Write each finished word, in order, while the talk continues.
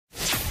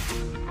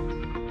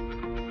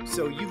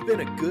So you've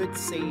been a good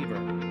saver,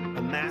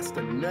 amassed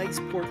a nice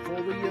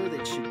portfolio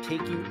that should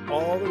take you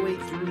all the way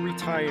through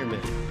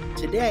retirement.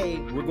 Today,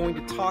 we're going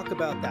to talk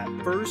about that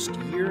first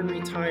year in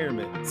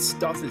retirement.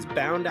 Stuff is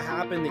bound to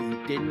happen that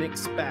you didn't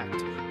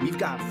expect. We've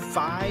got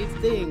 5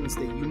 things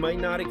that you might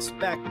not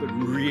expect, but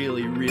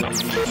really need to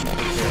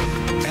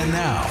prepare. And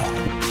now,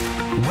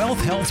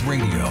 Wealth Health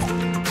Radio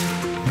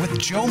with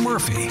Joe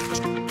Murphy.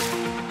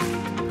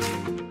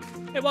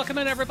 Hey, welcome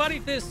in, everybody.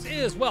 This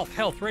is Wealth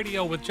Health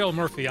Radio with Joe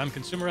Murphy. I'm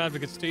consumer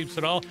advocate Steve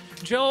Siddall.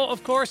 Joe,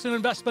 of course, an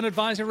investment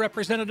advisor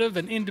representative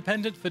and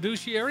independent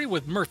fiduciary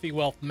with Murphy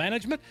Wealth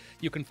Management.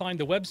 You can find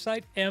the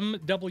website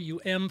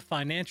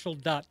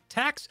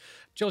mwmfinancial.tax.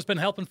 Joe's been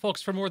helping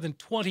folks for more than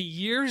 20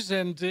 years.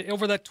 And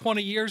over that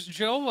 20 years,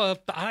 Joe,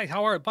 hi,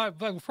 how are you?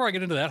 Before I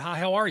get into that, hi,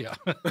 how are you?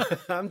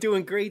 I'm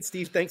doing great,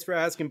 Steve. Thanks for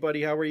asking,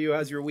 buddy. How are you?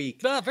 How's your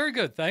week? Very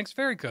good. Thanks.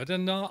 Very good.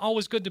 And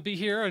always good to be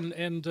here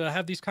and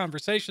have these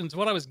conversations.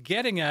 What I was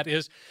getting at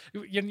is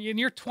in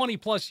your 20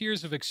 plus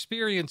years of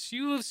experience,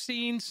 you have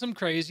seen some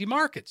crazy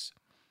markets.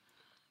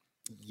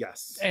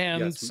 Yes. And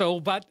yes.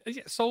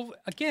 so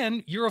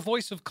again, you're a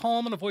voice of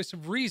calm and a voice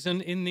of reason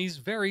in these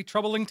very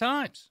troubling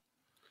times.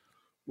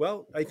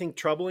 Well, I think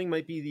troubling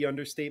might be the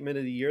understatement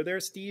of the year there,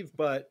 Steve,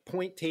 but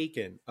point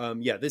taken.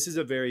 This is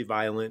a very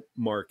violent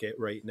market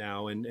right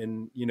now.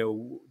 And,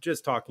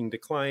 just talking to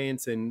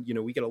clients and,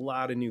 we get a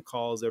lot of new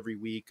calls every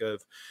week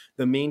of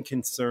the main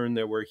concern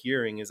that we're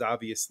hearing is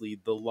obviously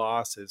the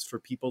losses for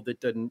people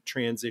that didn't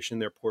transition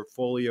their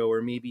portfolio,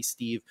 or maybe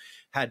Steve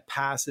had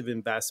passive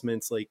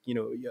investments like,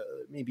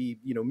 maybe,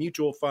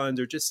 mutual funds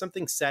or just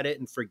something, set it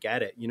and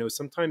forget it.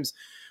 Sometimes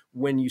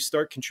when you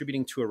start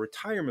contributing to a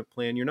retirement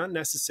plan, you're not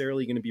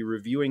necessarily going to be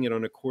reviewing it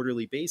on a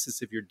quarterly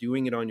basis if you're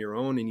doing it on your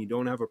own and you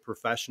don't have a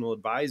professional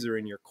advisor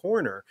in your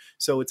corner.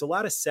 So it's a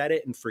lot of set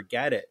it and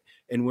forget it.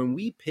 And when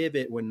we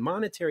pivot, when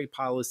monetary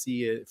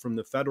policy from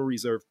the Federal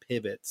Reserve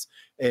pivots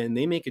and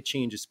they make a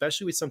change,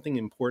 especially with something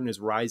important as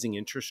rising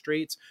interest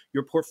rates,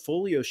 your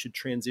portfolio should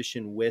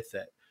transition with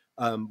it.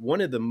 One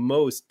of the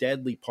most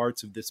deadly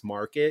parts of this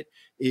market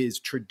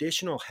is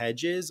traditional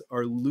hedges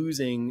are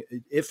losing,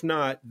 if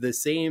not the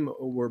same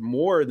or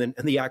more than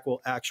the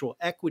actual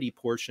equity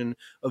portion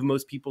of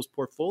most people's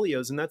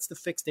portfolios, and that's the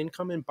fixed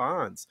income and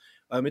bonds.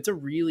 It's a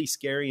really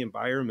scary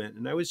environment.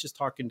 And I was just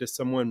talking to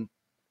someone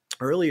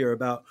earlier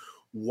about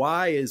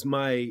why is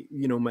my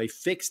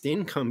fixed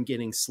income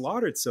getting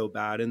slaughtered so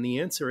bad? And the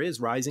answer is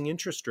rising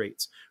interest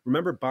rates.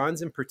 Remember,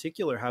 bonds in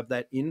particular have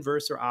that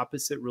inverse or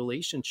opposite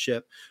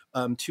relationship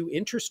to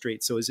interest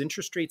rates. So as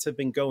interest rates have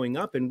been going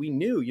up, and we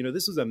knew,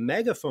 this was a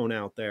megaphone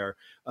out there,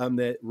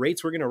 that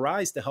rates were going to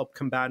rise to help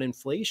combat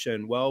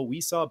inflation. Well, we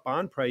saw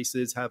bond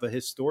prices have a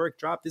historic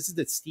drop. This is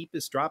the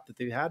steepest drop that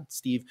they've had,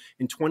 Steve,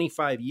 in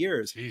 25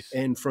 years. Jeez.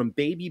 And from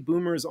baby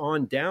boomers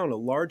on down, a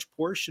large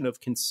portion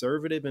of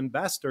conservative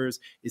investors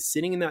is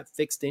sitting in that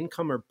fixed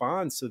income or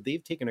bonds. So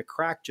they've taken a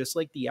crack just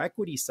like the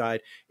equity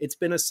side. It's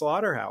been a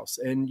slaughterhouse.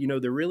 And,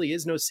 there really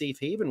is no safe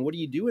haven. What do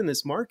you do in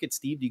this market,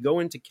 Steve? Do you go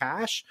into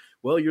cash?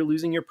 Well, you're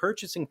losing your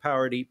purchasing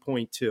power at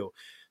 8.2.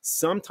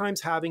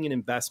 Sometimes having an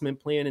investment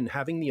plan and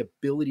having the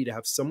ability to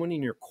have someone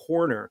in your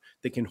corner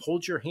that can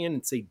hold your hand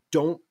and say,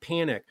 don't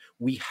panic,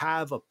 we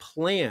have a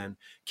plan,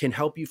 can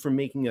help you from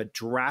making a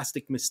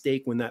drastic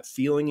mistake when that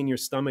feeling in your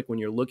stomach, when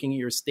you're looking at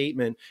your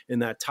statement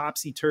and that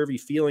topsy-turvy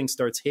feeling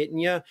starts hitting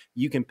you,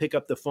 you can pick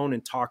up the phone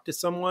and talk to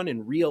someone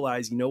and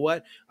realize, you know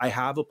what, I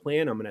have a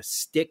plan, I'm going to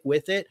stick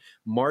with it.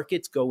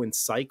 Markets go in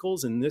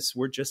cycles, and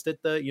we're just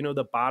at the,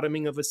 the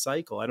bottoming of a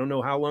cycle. I don't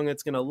know how long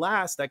it's going to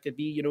last. That could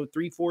be,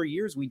 3-4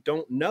 years. We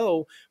don't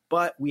know,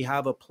 but we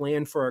have a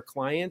plan for our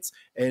clients.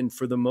 And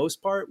for the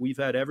most part, we've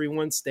had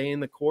everyone stay in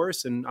the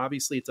course. And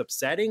obviously it's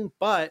upsetting,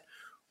 but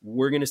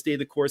we're going to stay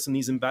the course in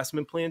these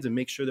investment plans and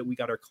make sure that we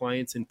got our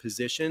clients in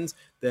positions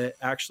that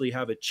actually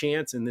have a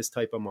chance in this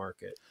type of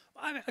market.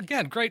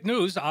 Again, great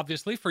news,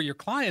 obviously, for your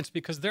clients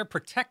because they're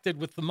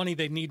protected with the money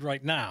they need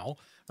right now,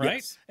 right?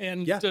 Yes.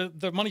 And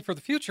the money for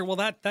the future,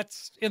 well,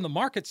 that's in the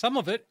market, some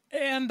of it,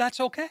 and that's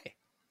okay.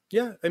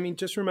 Yeah. I mean,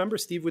 just remember,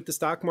 Steve, with the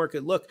stock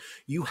market, look,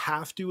 you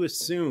have to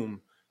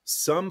assume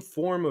some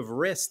form of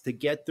risk to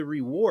get the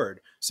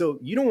reward. So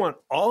you don't want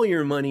all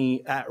your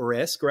money at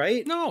risk,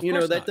 right? No, of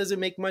course that not.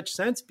 doesn't make much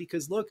sense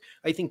because look,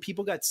 I think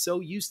people got so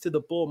used to the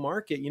bull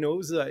market. It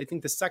was, I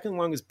think, the second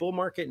longest bull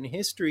market in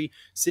history,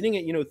 sitting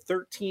at,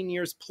 13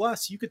 years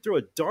plus. You could throw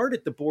a dart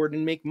at the board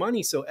and make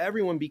money. So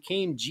everyone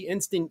became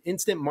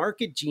instant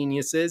market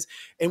geniuses,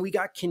 and we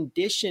got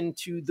conditioned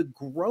to the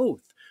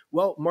growth.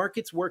 Well,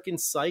 markets work in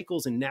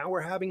cycles, and now we're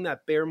having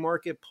that bear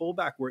market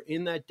pullback. We're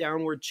in that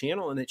downward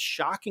channel, and it's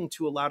shocking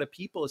to a lot of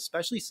people,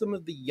 especially some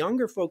of the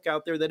younger folk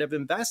out there that have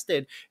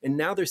invested, and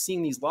now they're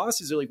seeing these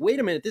losses. They're like, wait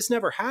a minute, this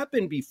never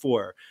happened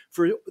before.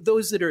 For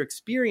those that are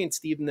experienced,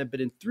 Stephen, that have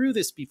been through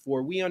this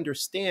before, we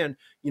understand,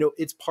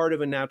 it's part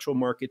of a natural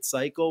market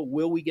cycle.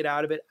 Will we get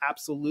out of it?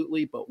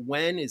 Absolutely. But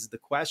when is the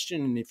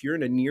question? And if you're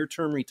in a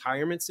near-term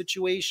retirement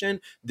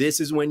situation, this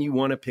is when you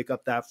want to pick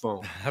up that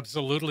phone.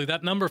 Absolutely.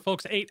 That number,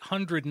 folks,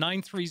 800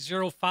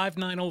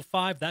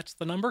 800-930-5905. That's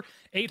the number,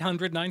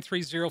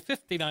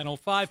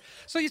 800-930-5905.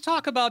 So you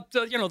talk about,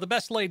 the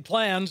best laid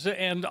plans,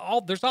 and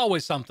there's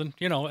always something,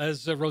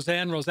 as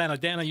Rosanna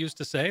Dana used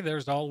to say,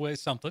 there's always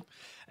something.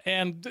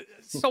 And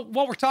so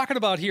what we're talking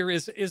about here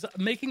is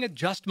making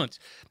adjustments,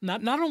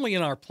 not only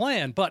in our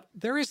plan, but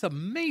there is a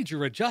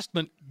major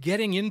adjustment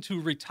getting into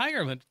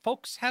retirement.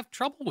 Folks have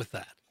trouble with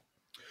that.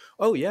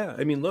 Oh yeah,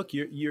 I mean, look,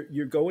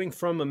 you're going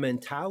from a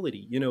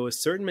mentality, a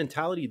certain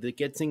mentality that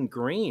gets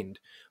ingrained,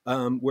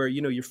 where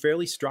you're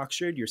fairly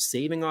structured, you're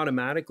saving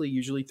automatically,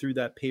 usually through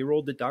that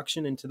payroll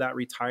deduction into that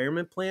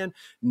retirement plan.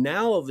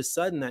 Now all of a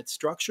sudden that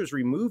structure is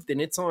removed and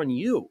it's on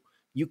you.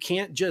 You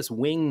can't just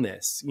wing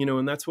this,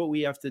 and that's what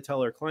we have to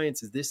tell our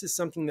clients is this is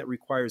something that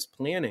requires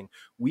planning.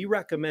 We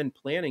recommend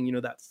planning.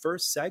 That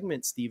first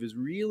segment, Steve, is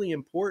really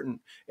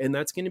important. And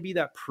that's going to be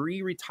that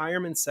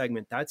pre-retirement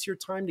segment. That's your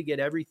time to get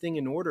everything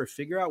in order,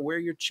 figure out where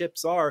your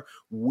chips are,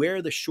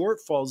 where the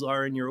shortfalls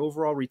are in your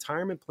overall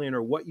retirement plan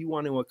or what you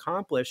want to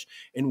accomplish.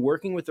 And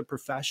working with a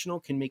professional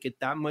can make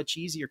it that much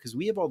easier because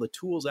we have all the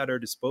tools at our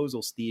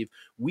disposal, Steve.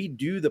 We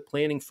do the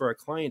planning for our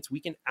clients. We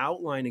can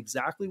outline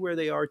exactly where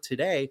they are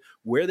today,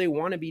 where they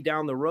want to be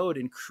down the road,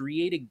 and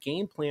create a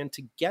game plan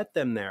to get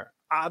them there.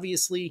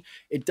 Obviously,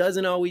 it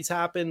doesn't always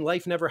happen.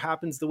 Life never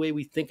happens the way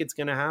we think it's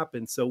going to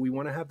happen. So we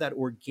want to have that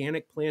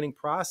organic planning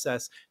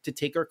process to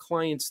take our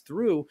clients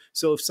through.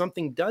 So if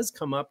something does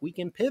come up, we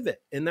can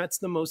pivot. And that's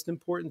the most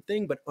important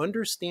thing. But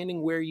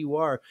understanding where you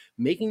are,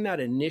 making that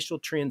initial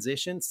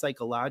transition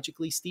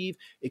psychologically, Steve,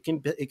 it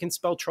can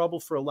spell trouble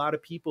for a lot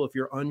of people if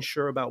you're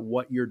unsure about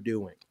what you're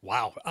doing.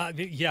 Wow.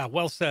 Yeah,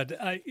 well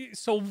said.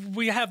 So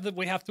we have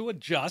to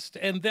adjust.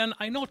 And then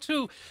I know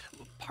too,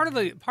 part of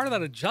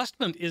that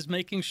adjustment is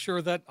making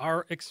sure that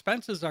our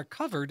expenses are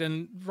covered.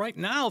 And right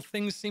now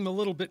things seem a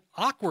little bit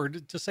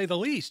awkward, to say the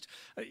least,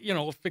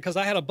 because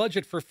I had a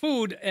budget for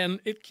food and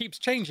it keeps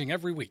changing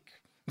every week.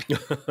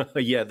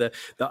 Yeah, the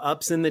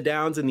ups and the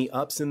downs and the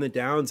ups and the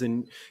downs.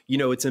 And,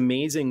 it's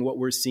amazing what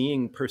we're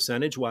seeing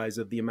percentage wise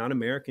of the amount of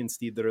Americans,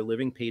 Steve, that are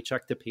living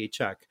paycheck to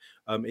paycheck.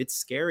 It's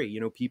scary.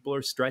 People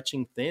are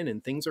stretching thin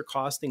and things are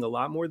costing a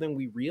lot more than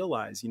we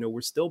realize.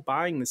 We're still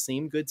buying the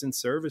same goods and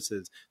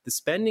services. The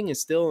spending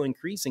is still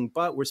increasing,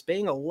 but we're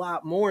spending a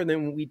lot more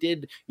than we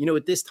did,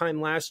 at this time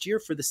last year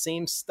for the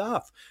same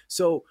stuff.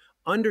 So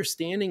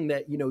understanding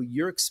that,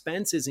 your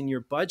expenses and your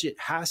budget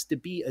has to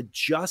be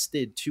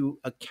adjusted to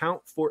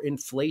account for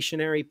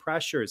inflationary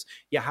pressures.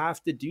 You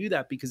have to do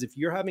that because if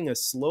you're having a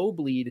slow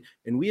bleed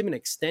and we have an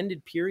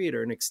extended period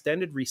or an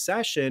extended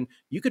recession,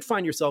 you could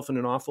find yourself in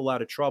an awful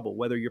lot of trouble,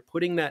 whether you're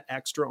putting that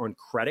extra on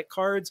credit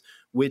cards,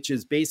 which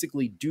is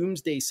basically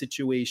doomsday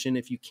situation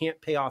if you can't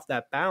pay off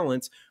that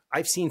balance.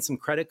 I've seen some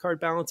credit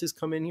card balances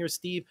come in here,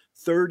 Steve,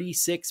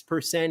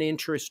 36%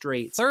 interest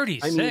rates.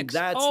 36? I mean,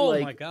 that's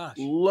my gosh,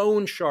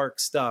 loan shark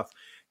stuff.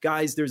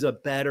 Guys, there's a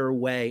better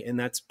way, and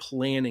that's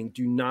planning.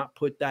 Do not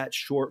put that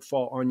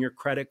shortfall on your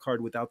credit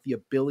card without the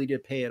ability to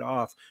pay it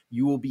off.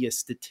 You will be a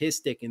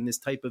statistic in this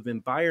type of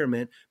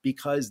environment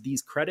because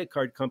these credit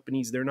card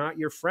companies, they're not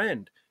your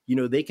friend.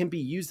 They can be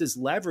used as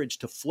leverage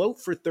to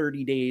float for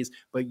 30 days,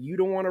 but you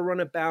don't want to run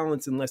a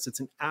balance unless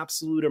it's an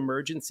absolute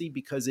emergency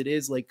because it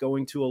is like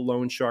going to a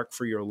loan shark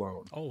for your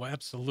loan. Oh,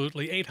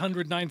 absolutely.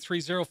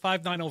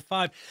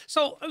 800-930-5905.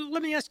 So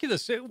let me ask you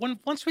this.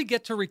 Once we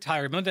get to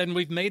retirement and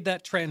we've made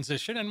that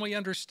transition and we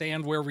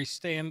understand where we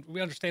stand, we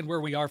understand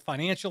where we are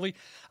financially,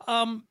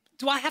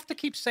 do I have to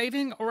keep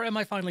saving or am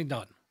I finally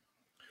done?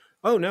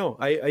 Oh, no,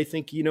 I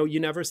think, you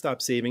never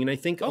stop saving. And I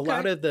think a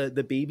lot of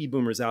the baby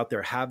boomers out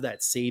there have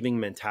that saving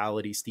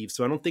mentality, Steve.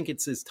 So I don't think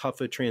it's as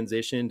tough a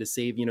transition to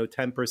save,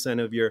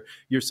 10% of your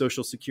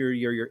Social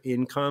Security or your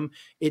income.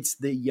 It's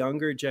the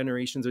younger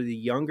generations or the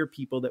younger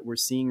people that we're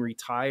seeing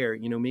retire,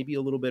 maybe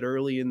a little bit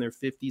early in their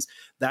 50s.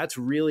 That's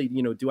really,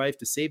 do I have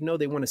to save? No,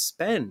 they want to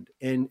spend.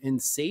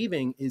 And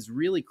saving is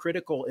really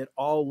critical at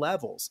all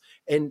levels.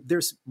 And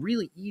there's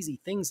really easy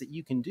things that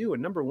you can do.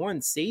 And number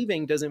one,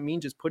 saving doesn't mean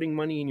just putting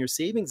money in your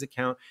savings account.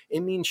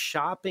 It means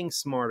shopping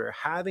smarter,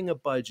 having a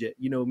budget,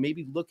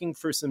 maybe looking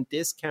for some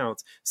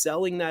discounts,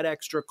 selling that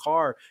extra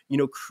car,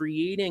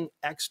 creating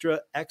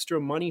extra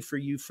money for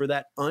you for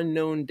that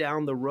unknown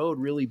down the road,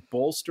 really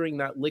bolstering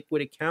that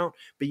liquid account.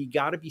 But you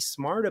got to be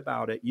smart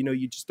about it.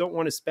 You just don't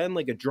want to spend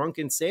like a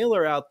drunken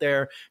sailor out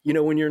there,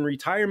 when you're in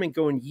retirement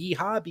going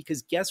yeehaw,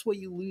 because guess what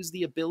you lose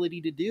the ability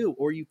to do,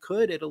 or you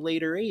could at a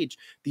later age,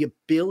 the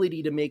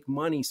ability to make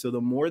money. So the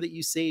more that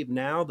you save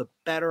now, the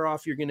better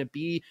off you're going to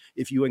be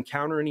if you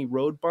encounter any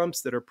road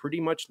bumps that are pretty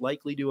much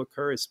likely to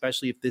occur,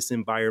 especially if this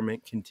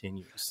environment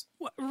continues.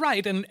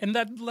 Right. And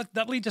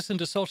that leads us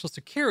into Social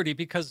Security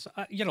because,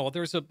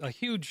 there's a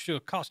huge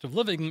cost of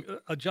living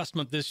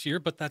adjustment this year,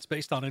 but that's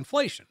based on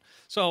inflation.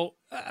 So,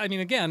 I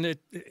mean, again,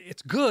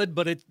 it's good,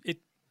 but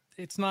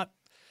it's not,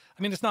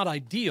 it's not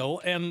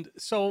ideal. And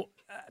so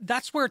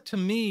that's where, to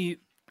me,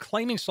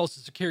 claiming Social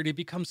Security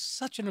becomes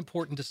such an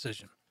important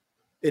decision.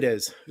 It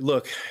is.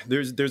 Look,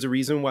 there's a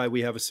reason why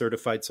we have a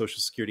certified Social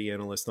Security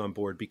analyst on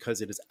board,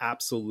 because it is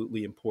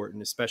absolutely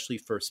important, especially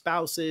for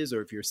spouses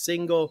or if you're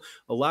single.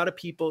 A lot of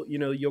people,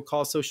 you'll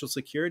call Social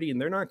Security and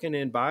they're not going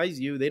to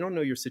advise you. They don't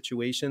know your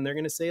situation. They're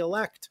going to say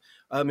elect.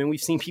 And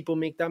we've seen people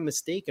make that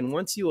mistake. And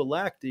once you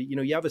elect,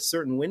 you have a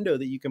certain window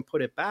that you can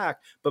put it back.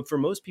 But for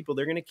most people,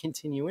 they're going to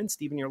continue in,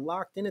 Stephen. You're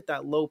locked in at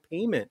that low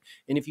payment.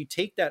 And if you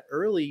take that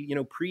early,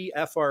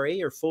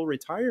 pre-FRA or full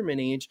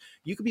retirement age,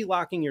 you could be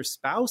locking your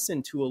spouse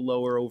into a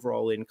lower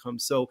overall income.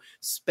 So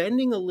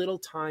spending a little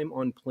time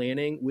on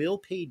planning will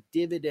pay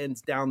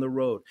dividends down the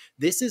road.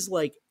 This is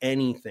like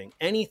anything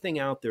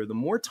out there. The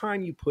more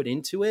time you put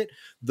into it,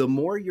 the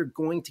more you're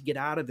going to get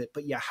out of it.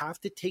 But you have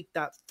to take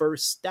that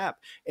first step.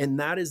 And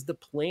that is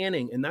the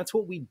planning. And that's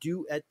what we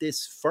do at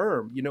this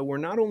firm. We're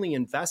not only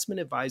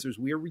investment advisors,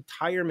 we are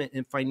retirement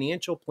and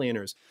financial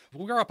planners.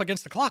 We're up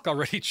against the clock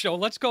already, Joe.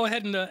 Let's go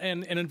ahead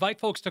and invite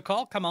folks to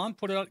call. Come on,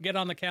 get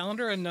on the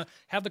calendar and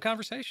have the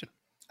conversation.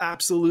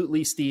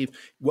 Absolutely, Steve.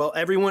 Well,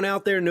 everyone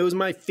out there knows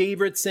my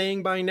favorite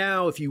saying by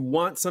now. If you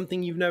want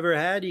something you've never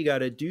had, you got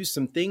to do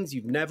some things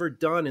you've never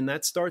done. And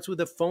that starts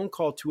with a phone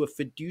call to a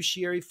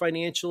fiduciary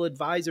financial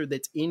advisor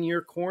that's in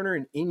your corner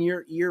and in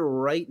your ear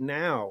right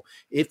now.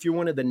 If you're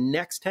one of the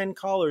next 10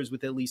 callers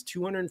with at least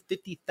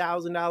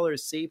 $250,000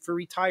 saved for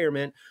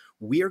retirement,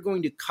 we are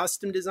going to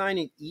custom design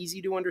an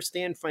easy to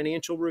understand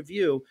financial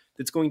review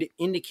that's going to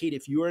indicate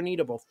if you are in need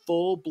of a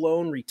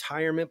full-blown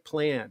retirement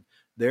plan.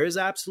 There is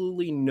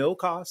absolutely no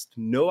cost,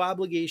 no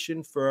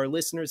obligation for our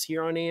listeners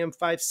here on AM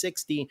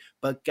 560.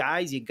 But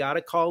guys, you got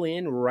to call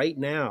in right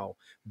now.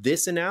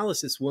 This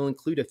analysis will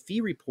include a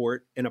fee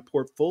report and a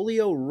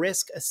portfolio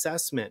risk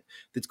assessment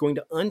that's going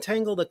to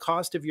untangle the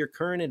cost of your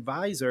current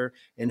advisor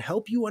and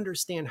help you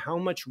understand how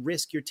much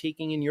risk you're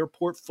taking in your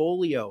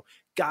portfolio.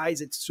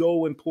 Guys, it's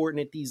so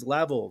important at these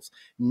levels.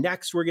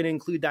 Next, we're going to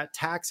include that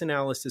tax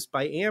analysis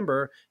by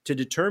Amber to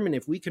determine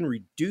if we can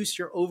reduce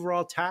your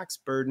overall tax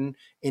burden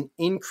and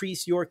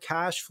increase your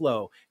cash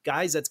flow.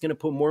 Guys, that's going to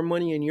put more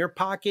money in your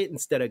pocket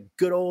instead of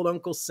good old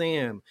Uncle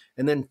Sam.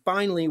 And then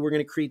finally, we're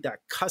going to create that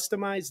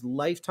customized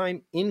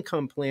lifetime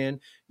income plan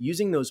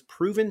using those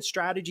proven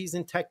strategies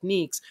and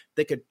techniques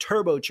that could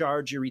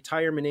turbocharge your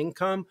retirement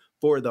income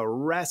for the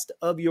rest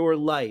of your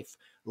life.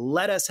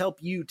 Let us help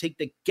you take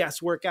the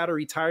guesswork out of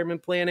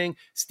retirement planning.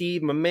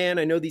 Steve, my man,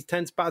 I know these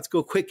 10 spots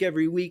go quick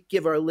every week.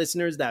 Give our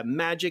listeners that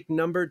magic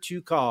number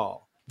to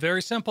call.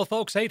 Very simple,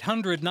 folks.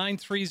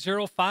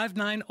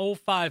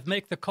 800-930-5905.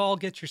 Make the call.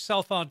 Get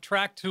yourself on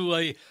track to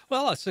a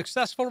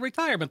successful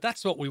retirement.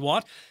 That's what we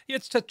want.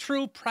 It's a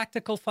true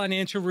practical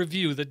financial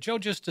review that Joe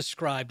just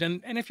described.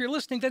 And if you're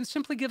listening, then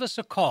simply give us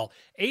a call.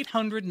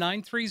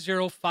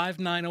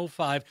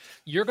 800-930-5905.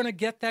 You're going to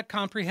get that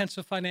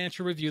comprehensive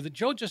financial review that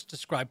Joe just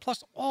described,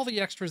 plus all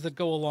the extras that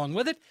go along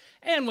with it.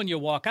 And when you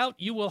walk out,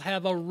 you will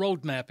have a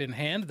roadmap in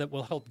hand that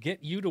will help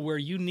get you to where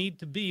you need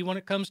to be when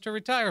it comes to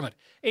retirement.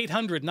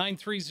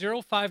 800-930-5905.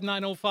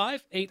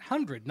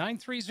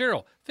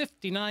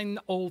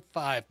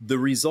 800-930-5905. The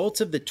results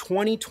of the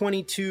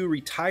 2022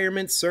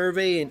 Retirement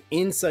Survey and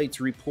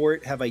Insights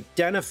Report have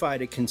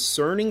identified a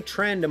concerning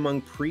trend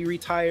among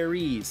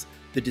pre-retirees.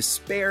 The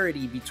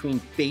disparity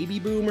between baby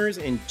boomers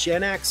and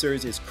Gen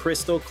Xers is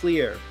crystal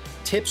clear.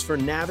 Tips for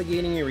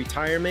navigating your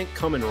retirement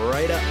coming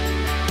right up.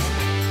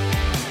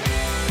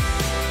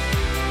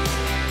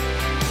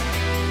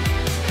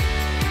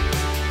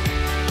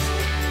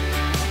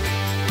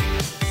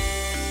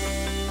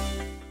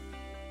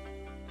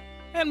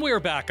 And we're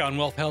back on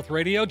Wealth Health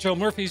Radio. Joe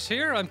Murphy's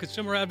here. I'm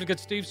consumer advocate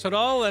Steve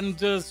Siddall. And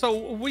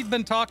so we've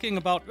been talking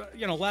about,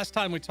 last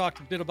time we talked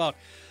a bit about,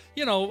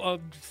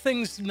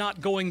 things not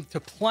going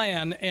to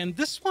plan. And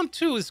this one,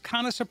 too, is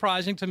kind of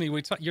surprising to me.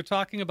 You're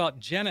talking about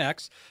Gen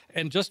X.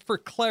 And just for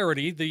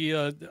clarity,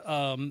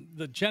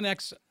 the Gen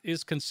X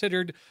is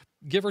considered,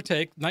 give or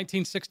take,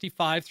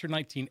 1965 through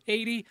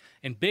 1980.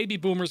 And baby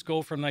boomers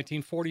go from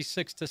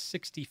 1946 to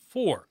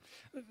 64.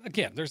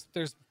 Again,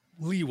 there's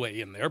leeway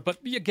in there, but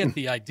you get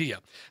the idea.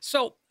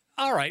 So,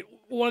 all right,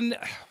 when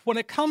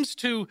it comes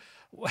to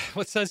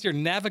what says here,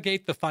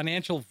 navigate the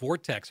financial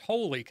vortex.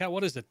 Holy cow,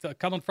 what is it?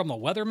 Coming from a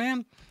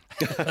weatherman?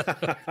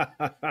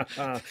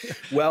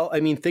 Well,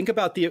 I mean, think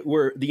about the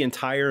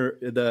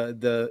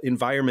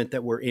environment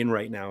that we're in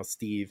right now,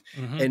 Steve,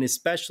 and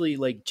especially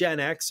like Gen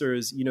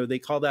Xers. They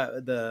call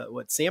that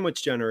the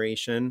sandwich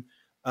generation.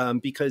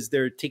 Because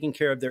they're taking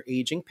care of their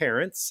aging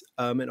parents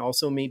and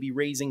also maybe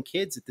raising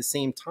kids at the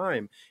same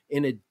time.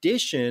 In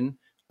addition,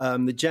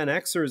 the Gen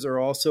Xers are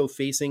also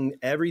facing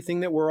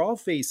everything that we're all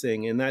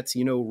facing, and that's,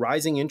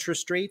 rising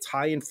interest rates,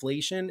 high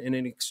inflation, and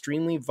an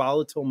extremely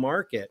volatile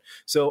market.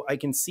 So I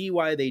can see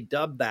why they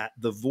dubbed that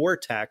the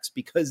vortex,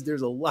 because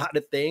there's a lot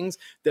of things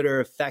that are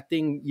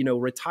affecting,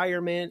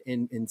 retirement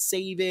and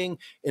saving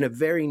in a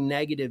very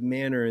negative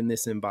manner in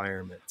this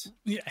environment.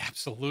 Yeah,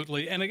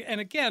 absolutely. And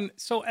again,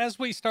 so as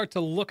we start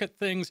to look at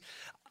things,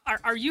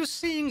 are you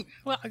seeing,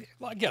 well,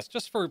 I guess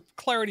just for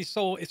clarity,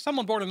 so if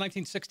someone born in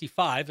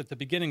 1965 at the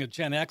beginning of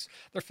Gen X,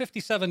 they're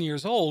 57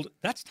 years old,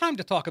 that's time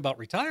to talk about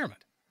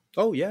retirement.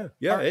 Oh yeah,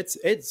 yeah. Are,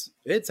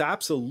 It's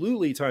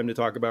absolutely time to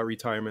talk about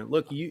retirement.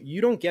 Look,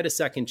 you don't get a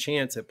second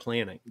chance at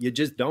planning. You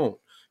just don't.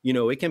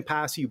 It can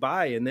pass you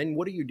by, and then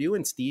what are you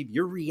doing, Steve?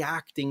 You're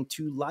reacting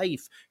to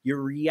life.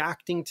 You're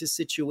reacting to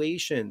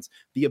situations.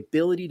 The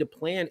ability to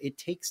plan, it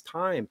takes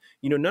time.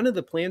 None of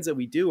the plans that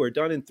we do are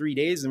done in 3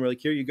 days, and we're like,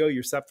 here you go,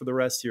 you're set for the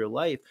rest of your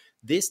life.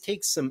 This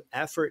takes some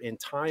effort and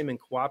time and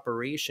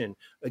cooperation.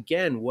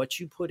 Again, what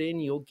you put in,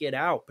 you'll get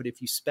out. But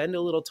if you spend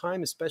a little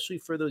time, especially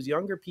for those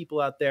younger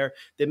people out there,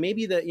 that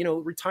maybe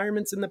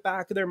retirement's in the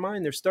back of their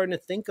mind, they're starting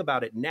to think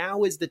about it.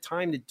 Now is the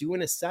time to do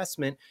an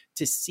assessment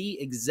to see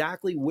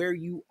exactly where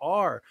you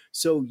are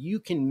so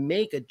you can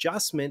make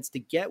adjustments to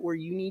get where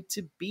you need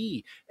to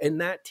be. And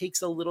that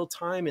takes a little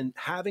time, and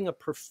having a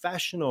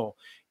professional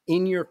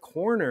in your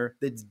corner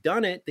that's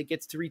done it, that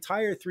gets to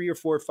retire 3 or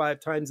 4 or 5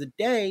 times a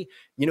day,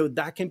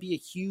 that can be a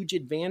huge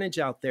advantage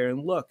out there.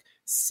 And look,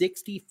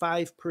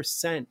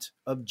 65%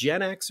 of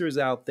Gen Xers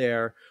out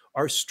there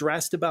are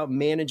stressed about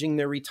managing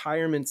their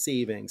retirement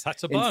savings.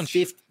 that's a And bunch.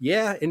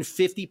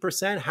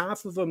 50%,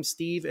 half of them,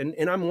 Steve, and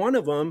I'm one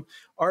of them,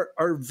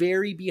 are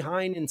very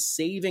behind in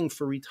saving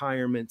for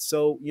retirement.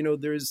 So,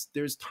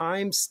 there's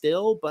time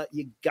still, but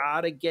you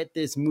gotta get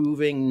this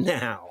moving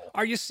now.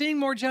 Are you seeing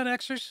more Gen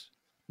Xers?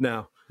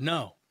 No.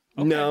 No.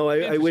 Okay. No,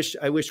 I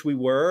wish we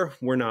were.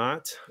 We're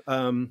not.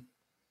 Well,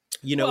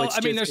 it's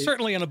there's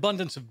certainly an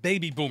abundance of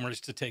baby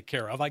boomers to take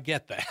care of. I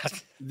get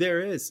that.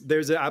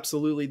 There's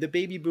absolutely, the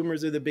baby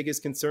boomers are the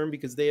biggest concern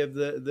because they have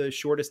the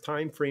shortest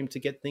time frame to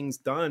get things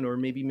done or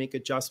maybe make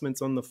adjustments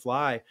on the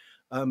fly.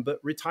 But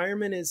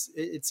retirement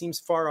it seems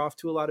far off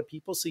to a lot of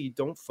people, so you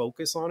don't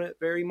focus on it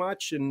very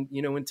much, and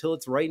until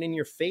it's right in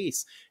your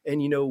face.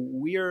 And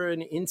we are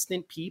an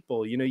instant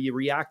people. You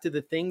react to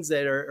the things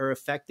that are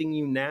affecting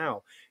you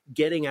now.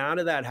 Getting out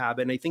of that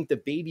habit, and I think the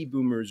baby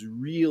boomers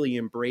really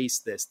embrace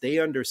this. They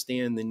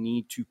understand the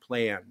need to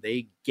plan.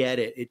 They get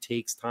it. It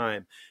takes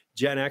time.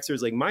 Gen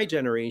Xers, like my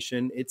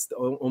generation, it's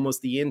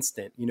almost the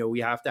instant. We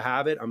have to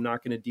have it. I'm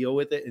not going to deal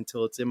with it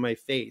until it's in my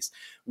face.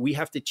 We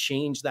have to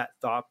change that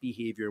thought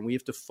behavior, and we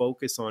have to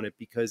focus on it,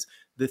 because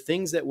the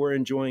things that we're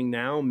enjoying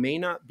now may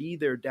not be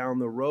there down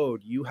the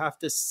road. You have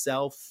to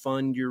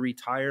self-fund your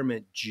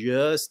retirement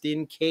just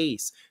in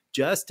case,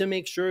 just to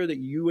make sure that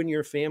you and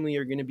your family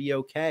are going to be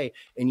okay.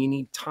 And you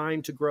need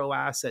time to grow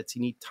assets.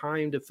 You need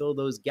time to fill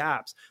those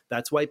gaps.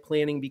 That's why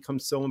planning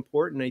becomes so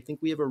important. I think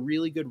we have a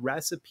really good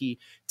recipe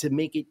to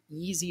make it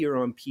easier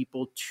on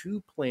people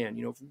to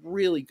plan,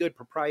 really good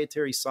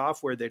proprietary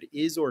software that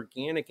is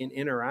organic and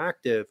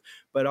interactive.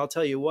 But I'll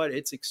tell you what,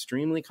 it's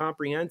extremely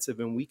comprehensive,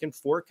 and we can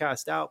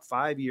forecast out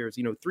 5 years,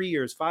 3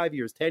 years, 5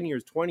 years, 10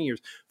 years, 20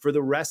 years for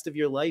the rest of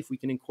your life. We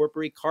can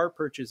incorporate car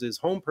purchases,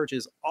 home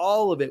purchase,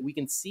 all of it. We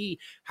can see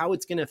how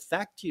it's going to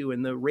affect you,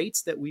 and the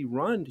rates that we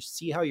run to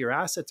see how your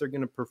assets are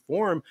going to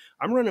perform.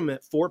 I'm running them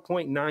at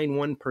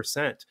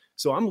 4.91%.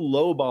 So I'm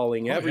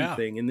lowballing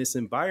everything in this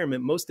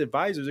environment. Most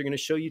advisors are going to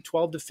show you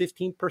 12 to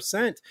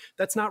 15%.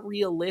 That's not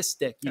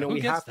realistic.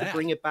 We have to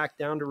bring it back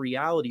down to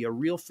reality. A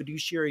real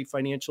fiduciary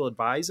financial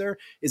advisor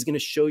is going to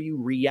show you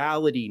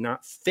reality,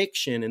 not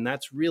fiction. And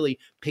that's really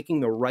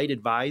picking the right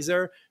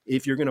advisor.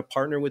 If you're going to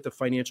partner with a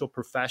financial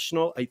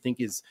professional, I think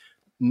is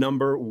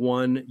number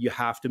one. You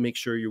have to make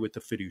sure you're with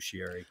the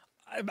fiduciary.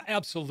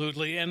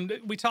 Absolutely. And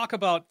we talk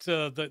about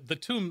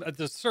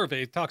the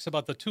survey talks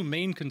about the two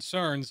main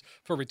concerns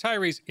for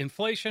retirees: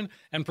 inflation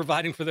and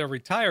providing for their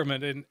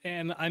retirement.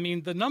 And I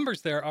mean, the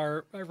numbers there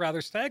are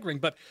rather staggering,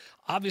 but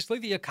obviously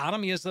the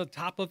economy is the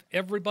top of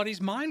everybody's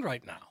mind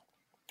right now.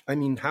 I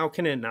mean, how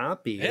can it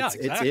not be? Yeah,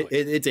 exactly.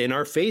 It's in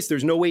our face.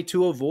 There's no way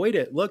to avoid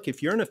it. Look,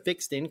 if you're in a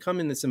fixed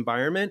income in this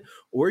environment,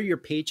 or you're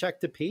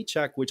paycheck to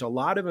paycheck, which a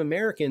lot of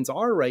Americans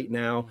are right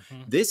now,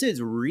 this is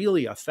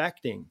really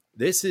affecting.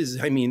 This is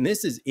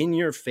in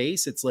your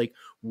face. It's like,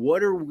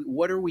 what are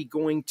we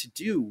going to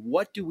do?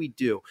 What do we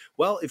do?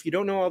 Well, if you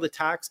don't know all the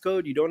tax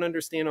code, you don't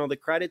understand all the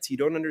credits, you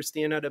don't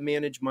understand how to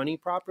manage money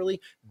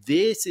properly,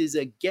 this is,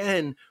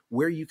 again,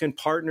 where you can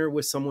partner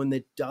with someone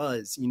that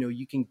does.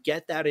 You can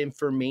get that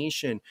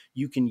information.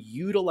 You can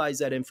utilize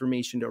that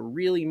information to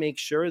really make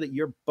sure that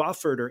you're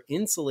buffered or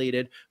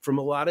insulated from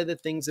a lot of the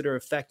things that are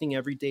affecting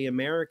everyday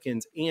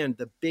Americans. And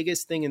the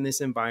biggest thing in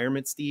this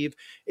environment, Steve,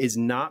 is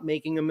not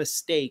making a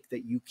mistake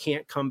that you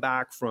can't come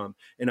back from.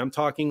 And I'm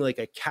talking like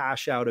a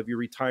cash out of your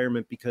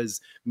retirement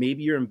because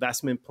maybe your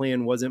investment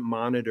plan wasn't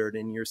monitored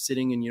and you're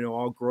sitting in,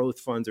 all growth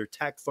funds or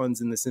tech funds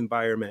in this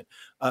environment.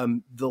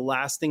 The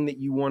last thing that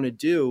you want to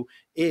do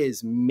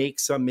is make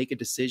a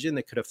decision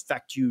that could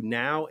affect you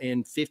now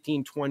and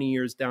 15, 20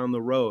 years down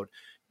the road.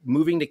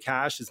 Moving to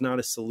cash is not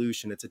a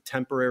solution. It's a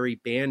temporary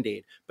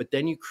Band-Aid. But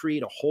then you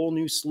create a whole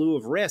new slew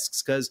of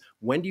risks, because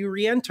when do you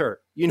re-enter?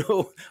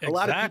 A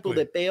lot of people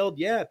that bailed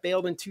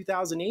in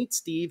 2008,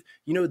 Steve,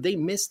 they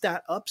missed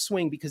that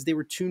upswing because they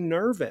were too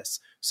nervous.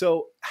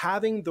 So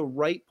having the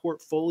right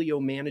portfolio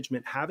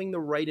management, having the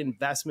right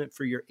investment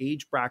for your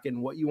age bracket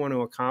and what you want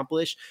to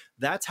accomplish,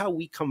 that's how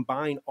we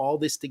combine all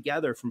this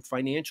together, from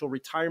financial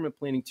retirement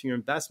planning to your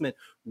investment.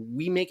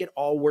 We make it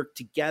all work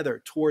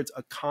together towards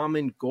a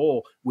common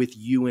goal with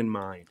you in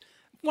mind.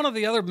 one of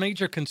the other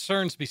major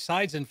concerns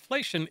besides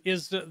inflation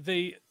is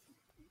the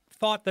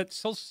thought that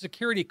Social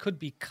Security could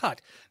be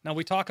cut. Now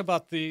we talk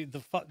about the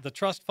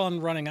trust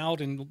fund running out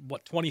in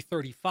what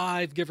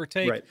 2035, give or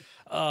take. Right.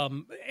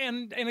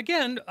 And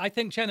again, I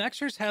think Gen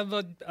Xers have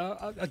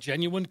a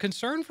genuine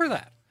concern for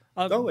that.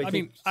 Oh, I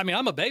mean,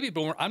 I'm a baby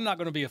boomer. I'm not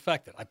going to be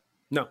affected.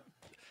 No.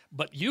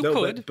 But you No,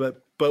 could.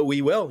 but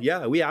we will.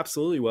 Yeah, we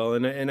absolutely will.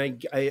 And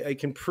I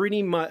can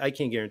pretty much, I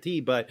can't guarantee,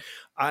 but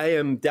I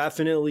am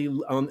definitely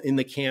in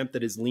the camp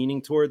that is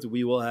leaning towards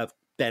we will have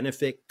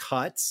benefit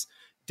cuts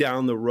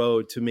down the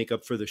road to make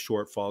up for the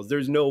shortfalls.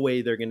 There's no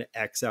way they're going to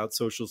X out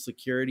Social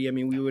Security. I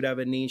mean, we would have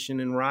a nation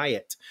in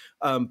riot.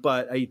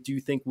 But I do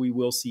think we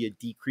will see a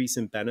decrease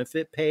in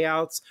benefit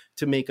payouts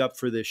to make up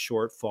for this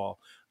shortfall.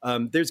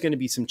 There's going to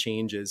be some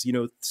changes. You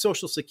know,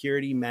 Social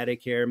Security,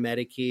 Medicare,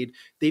 Medicaid,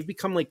 they've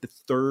become like the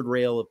third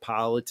rail of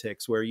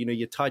politics where, you know,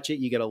 you touch it,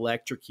 you get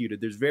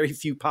electrocuted. There's very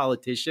few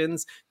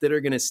politicians that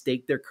are going to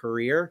stake their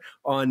career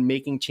on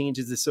making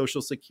changes to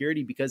Social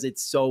Security because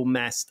it's so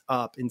messed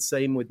up. And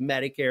same with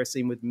Medicare,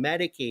 same with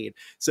Medicaid.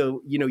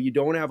 So, you know, you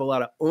don't have a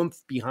lot of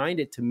oomph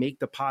behind it to make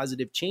the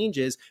positive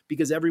changes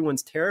because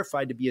everyone's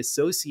terrified to be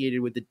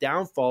associated with the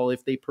downfall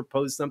if they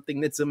propose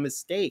something that's a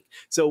mistake.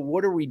 So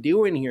what are we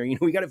doing here? You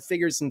know, we got to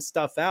figure some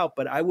stuff out,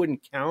 but I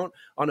wouldn't count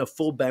on a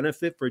full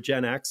benefit for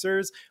Gen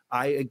Xers.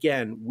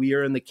 We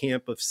are in the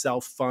camp of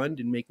self-fund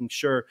and making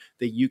sure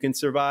that you can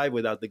survive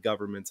without the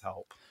government's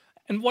help.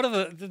 And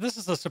this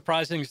is a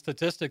surprising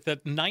statistic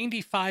that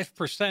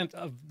 95%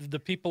 of the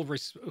people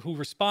who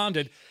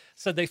responded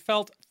said they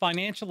felt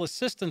financial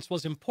assistance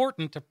was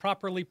important to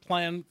properly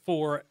plan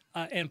for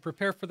and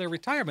prepare for their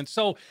retirement.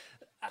 So,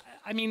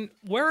 I mean,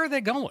 where are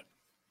they going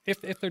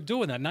if they're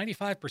doing that?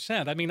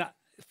 95%. I mean,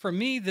 for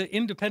me, the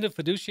independent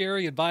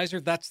fiduciary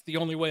advisor, that's the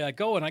only way I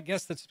go. And I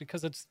guess that's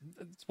because it's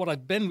what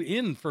I've been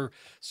in for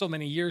so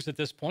many years at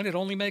this point. It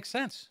only makes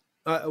sense.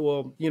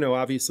 Well, you know,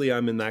 obviously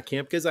I'm in that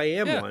camp because I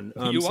am one.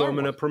 So I'm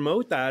going to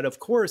promote that, of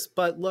course.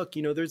 But look,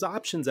 you know, there's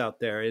options out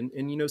there. And,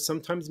 you know,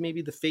 sometimes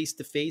maybe the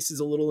face-to-face is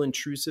a little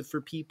intrusive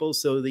for people.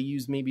 So they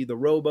use maybe the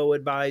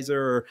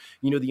robo-advisor or,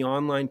 you know, the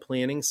online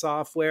planning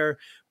software.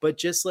 But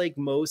just like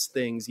most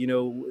things, you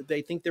know,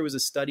 I think there was a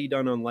study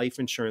done on life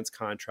insurance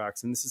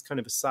contracts. And this is kind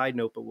of a side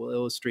note, but will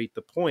illustrate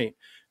the point.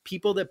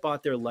 People that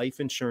bought their life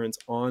insurance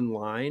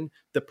online,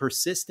 the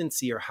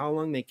persistency or how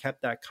long they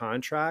kept that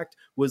contract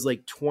was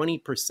like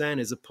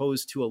 20% as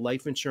opposed to a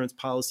life insurance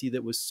policy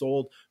that was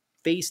sold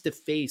face to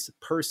face,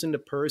 person to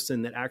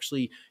person, that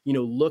actually, you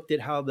know, looked at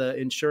how the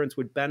insurance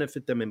would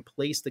benefit them and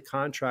placed the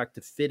contract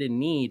to fit a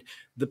need.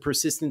 The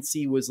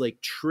persistency was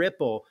like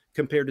triple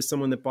compared to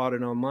someone that bought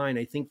it online.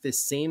 I think this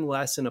same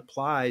lesson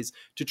applies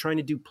to trying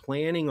to do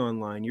planning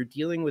online. You're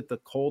dealing with the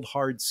cold,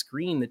 hard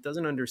screen that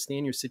doesn't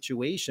understand your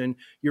situation.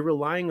 You're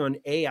relying on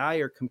AI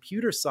or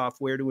computer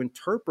software to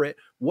interpret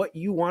what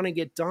you want to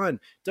get done.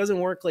 It doesn't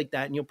work like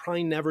that, and you'll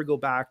probably never go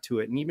back to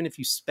it. And even if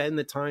you spend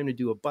the time to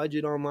do a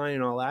budget online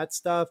and all that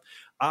stuff,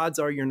 odds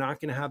are you're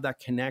not going to have that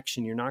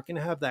connection. You're not going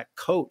to have that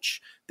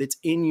coach that's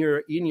in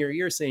your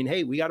ear saying,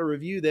 hey, we got to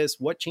review this.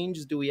 What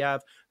changes do we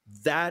have?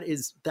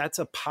 That's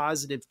a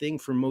positive thing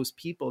for most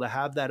people to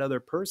have that other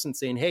person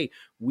saying, hey,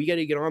 we got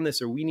to get on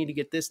this, or we need to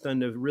get this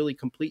done to really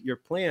complete your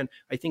plan.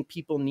 I think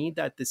people need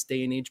that this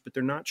day and age, but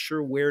they're not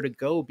sure where to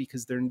go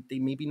because they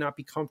maybe not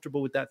be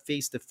comfortable with that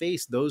face to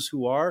face. Those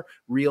who are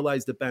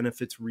realize the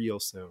benefits real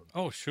soon.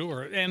 Oh,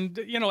 sure. And,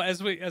 you know,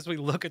 as we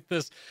look at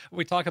this,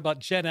 we talk about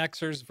Gen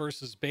Xers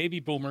versus baby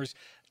boomers.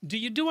 Do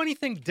you do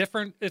anything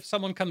different if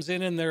someone comes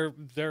in their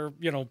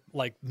you know,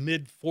 like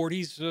mid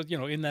 40s, you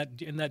know, in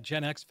that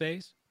Gen X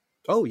phase?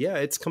 Oh yeah,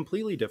 it's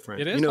completely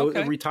different. It is? You know,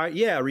 okay.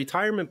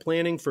 Retirement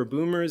planning for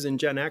boomers and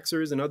Gen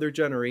Xers and other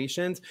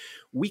generations,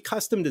 we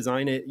custom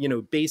design it, you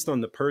know, based on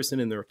the person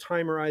and their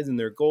time horizon,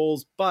 their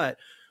goals, but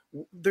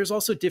there's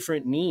also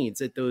different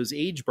needs at those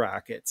age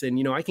brackets. And,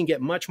 you know, I can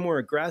get much more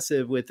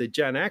aggressive with a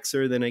Gen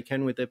Xer than I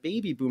can with a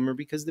baby boomer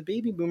because the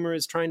baby boomer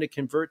is trying to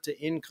convert to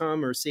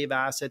income or save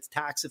assets.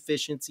 Tax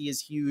efficiency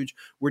is huge.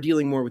 We're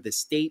dealing more with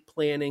estate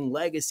planning,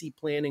 legacy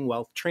planning,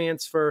 wealth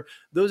transfer.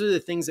 Those are the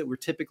things that we're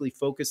typically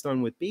focused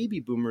on with baby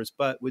boomers.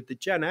 But with the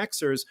Gen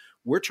Xers,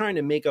 we're trying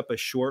to make up a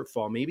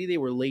shortfall. Maybe they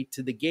were late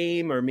to the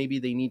game, or maybe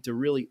they need to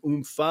really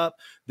oomph up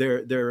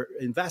their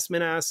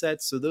investment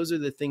assets. So those are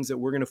the things that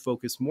we're going to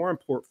focus more on: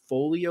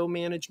 portfolio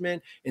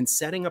management and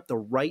setting up the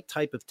right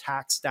type of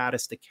tax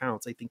status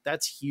accounts. I think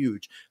that's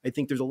huge. I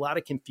think there's a lot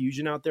of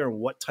confusion out there on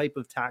what type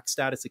of tax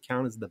status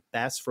account is the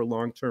best for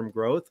long-term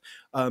growth.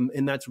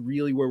 And that's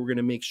really where we're going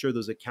to make sure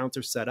those accounts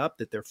are set up,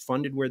 that they're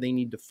funded where they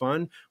need to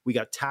fund. We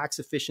got tax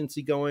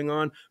efficiency going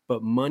on,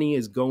 but money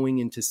is going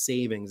into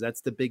savings.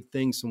 That's the big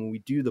thing. So when we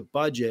do the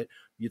budget,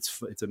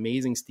 it's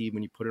amazing, Steve,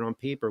 when you put it on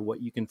paper,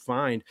 what you can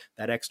find.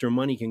 That extra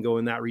money can go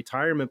in that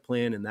retirement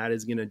plan, and that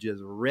is going to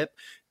just rip,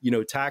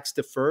 tax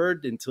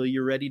deferred until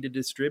you're ready to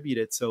distribute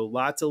it. So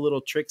lots of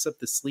little tricks up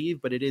the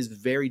sleeve, but it is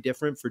very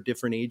different for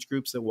different age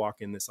groups that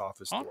walk in this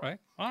office door.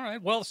 All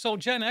right. Well, so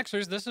Gen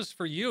Xers, this is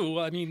for you.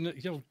 I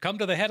mean, come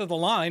to the head of the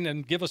line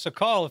and give us a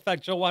call. In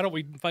fact, Joe, why don't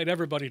we invite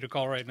everybody to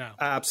call right now?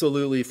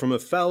 Absolutely. From a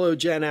fellow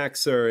Gen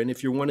Xer. And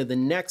if you're one of the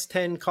next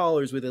 10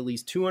 callers with at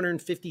least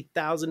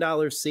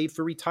 $250,000 saved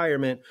for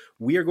retirement,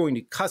 we are going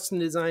to custom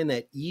design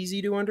that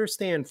easy to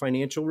understand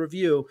financial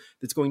review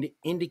that's going to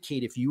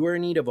indicate if you are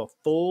in need of a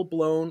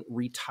full-blown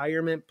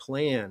retirement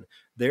plan.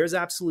 There's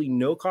absolutely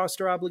no cost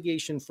or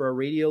obligation for our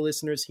radio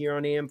listeners here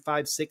on AM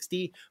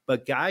 560.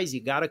 But guys,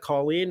 you got to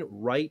call in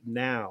right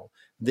now.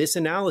 This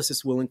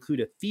analysis will include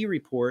a fee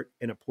report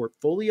and a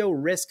portfolio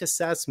risk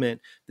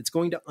assessment that's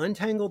going to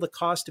untangle the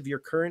cost of your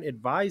current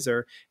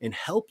advisor and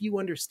help you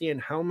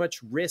understand how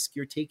much risk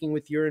you're taking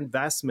with your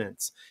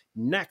investments.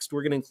 Next,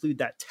 we're going to include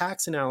that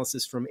tax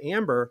analysis from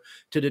Amber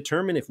to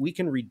determine if we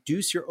can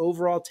reduce your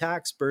overall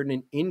tax burden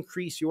and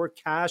increase your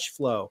cash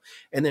flow.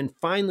 And then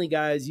finally,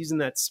 guys, using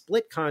that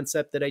split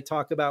concept that I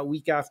talk about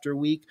week after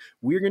week,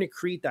 we're going to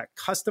create that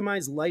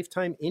customized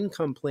lifetime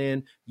income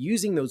plan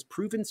using those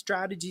proven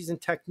strategies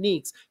and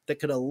techniques that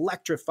could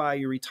electrify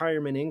your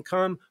retirement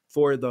income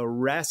for the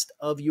rest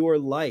of your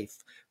life.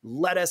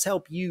 Let us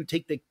help you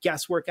take the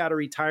guesswork out of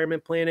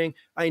retirement planning.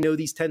 I know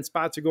these 10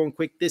 spots are going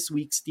quick this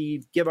week,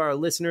 Steve. Give our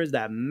listeners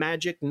that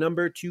magic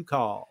number to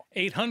call.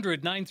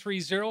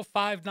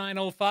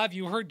 800-930-5905.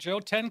 You heard Joe,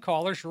 10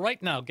 callers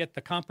right now. Get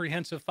the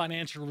comprehensive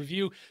financial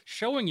review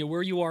showing you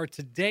where you are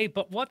today.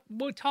 But what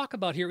we talk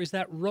about here is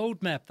that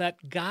roadmap,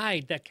 that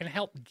guide that can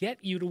help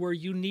get you to where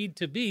you need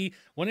to be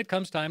when it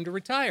comes time to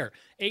retire.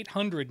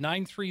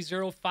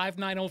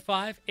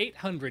 800-930-5905.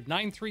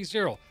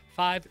 800-930-5905.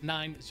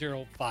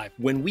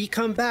 When we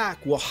come back,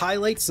 we'll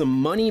highlight some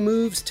money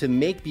moves to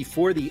make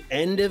before the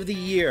end of the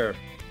year.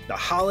 The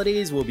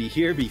holidays will be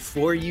here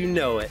before you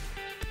know it.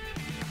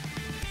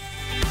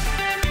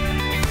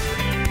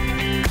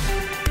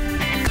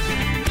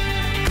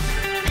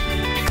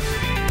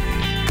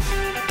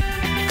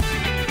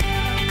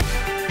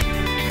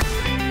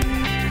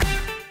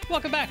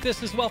 Welcome back.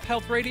 This is Wealth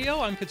Health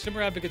Radio. I'm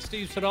consumer advocate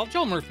Steve Siddall.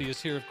 Joe Murphy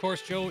is here. Of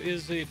course, Joe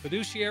is a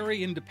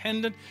fiduciary,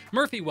 independent.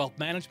 Murphy Wealth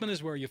Management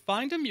is where you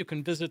find him. You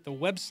can visit the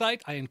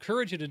website. I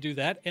encourage you to do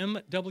that,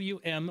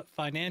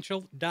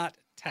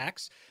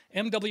 mwmfinancial.tax,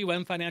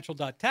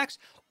 mwmfinancial.tax,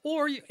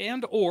 or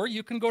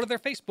you can go to their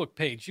Facebook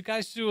page. You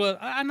guys do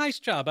a nice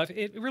job.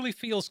 It really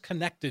feels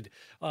connected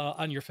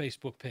on your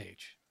Facebook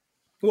page.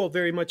 Well,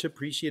 very much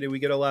appreciated. We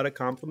get a lot of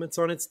compliments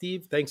on it,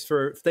 Steve. Thanks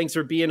for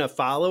being a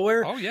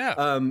follower. Oh, yeah.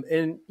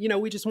 And,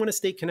 we just want to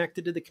stay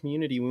connected to the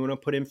community. We want to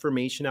put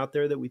information out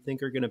there that we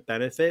think are going to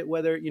benefit,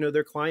 whether,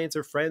 they're clients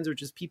or friends or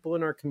just people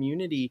in our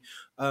community.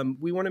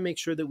 We want to make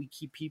sure that we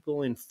keep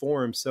people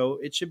informed. So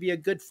it should be a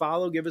good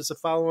follow. Give us a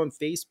follow on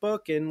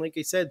Facebook. And like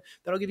I said,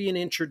 that'll give you an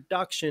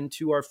introduction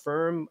to our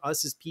firm,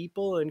 us as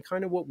people, and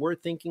kind of what we're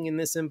thinking in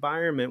this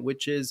environment,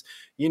 which is,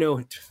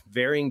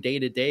 varying day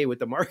to day with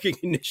the market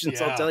conditions.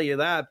 Yeah. I'll tell you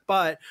that.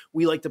 But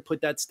we like to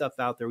put that stuff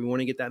out there. We want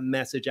to get that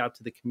message out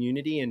to the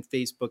community, and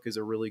Facebook is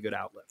a really good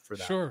outlet for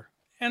that. Sure.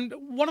 And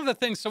one of the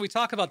things, so we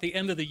talk about the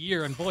end of the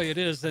year, and boy, it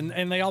is,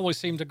 and they always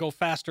seem to go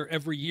faster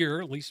every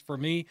year, at least for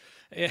me.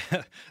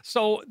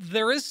 So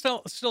there is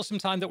still some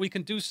time that we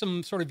can do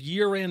some sort of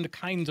year-end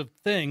kinds of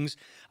things.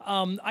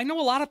 I know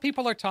a lot of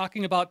people are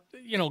talking about,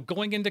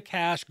 going into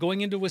cash,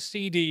 going into a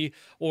CD,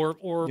 or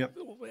Yep.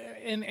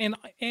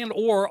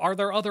 or are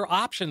there other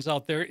options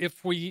out there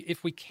if we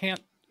can't,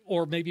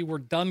 or maybe we're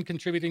done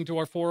contributing to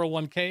our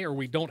 401k, or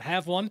we don't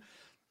have one?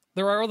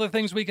 There are other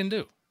things we can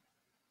do.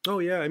 Oh,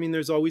 yeah. I mean,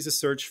 there's always a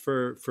search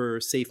for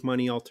safe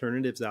money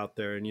alternatives out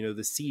there. And,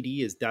 the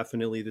CD is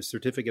definitely the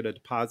certificate of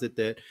deposit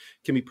that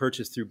can be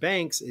purchased through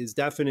banks is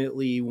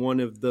definitely one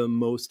of the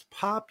most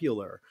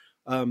popular.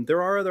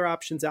 There are other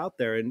options out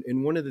there.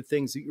 And one of the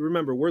things,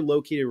 remember, we're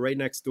located right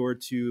next door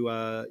to,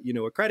 a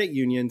credit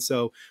union.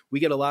 So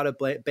we get a lot of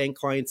bank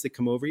clients that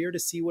come over here to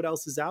see what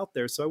else is out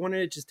there. So I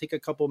wanted to just take a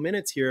couple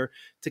minutes here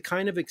to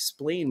kind of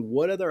explain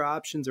what other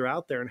options are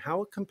out there and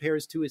how it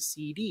compares to a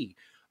CD.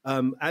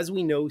 As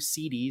we know,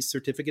 CDs,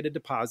 certificate of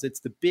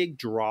deposits, the big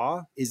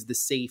draw is the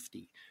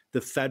safety,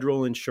 the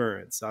federal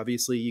insurance.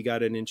 Obviously, you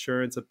got an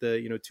insurance up to,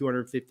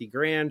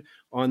 $250,000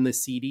 on the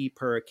CD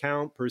per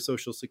account, per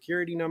social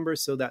security number.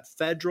 So that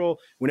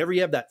whenever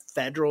you have that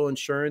federal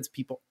insurance,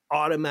 people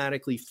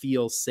automatically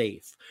feel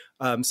safe.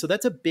 So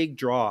that's a big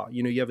draw.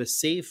 You have a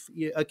safe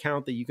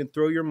account that you can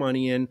throw your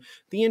money in.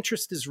 The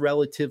interest is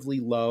relatively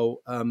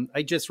low.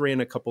 I just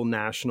ran a couple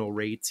national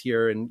rates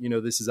here, and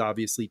this is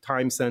obviously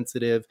time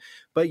sensitive,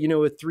 but a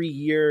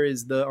 3-year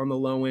is on the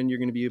low end. You're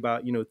going to be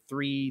about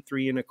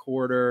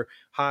 3.25,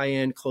 high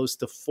end close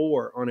to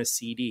 4 on a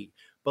CD.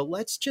 But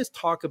let's just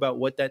talk about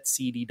what that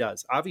CD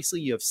does.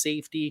 Obviously, you have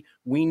safety.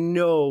 We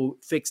know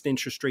fixed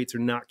interest rates are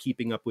not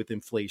keeping up with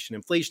inflation.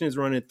 Inflation is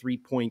running at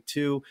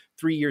 3.2,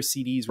 3-year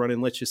CDs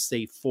running, let's just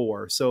say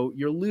 4. So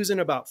you're losing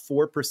about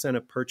 4%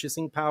 of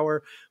purchasing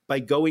power by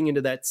going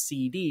into that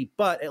CD,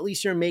 but at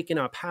least you're making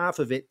up half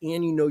of it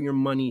and you know your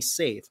money's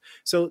safe.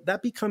 So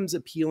that becomes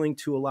appealing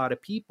to a lot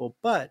of people.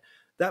 But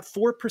that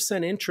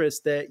 4%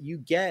 interest that you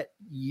get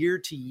year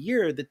to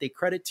year that they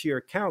credit to your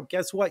account,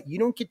 guess what? You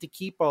don't get to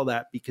keep all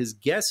that, because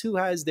guess who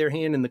has their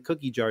hand in the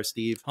cookie jar,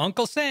 Steve?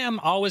 Uncle Sam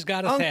always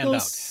got his hand Uncle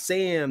out.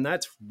 Sam,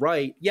 that's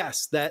right.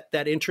 Yes,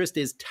 that interest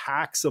is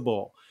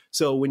taxable.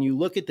 So when you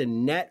look at the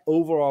net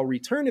overall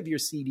return of your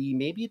CD,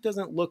 maybe it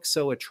doesn't look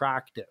so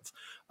attractive.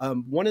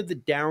 One of the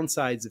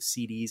downsides of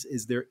CDs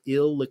is their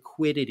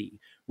illiquidity,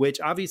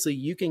 which obviously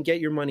you can get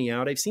your money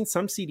out. I've seen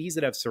some CDs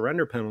that have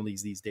surrender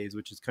penalties these days,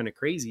 which is kind of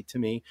crazy to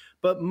me.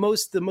 But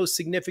the most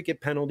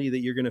significant penalty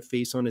that you're going to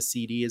face on a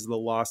CD is the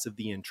loss of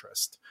the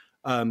interest.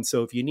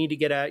 So if you need to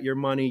get at your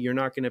money, you're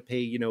not going to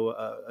pay,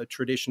 a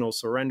traditional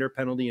surrender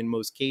penalty in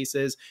most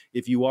cases.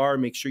 If you are,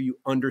 make sure you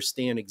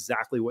understand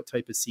exactly what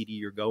type of CD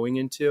you're going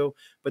into.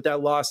 But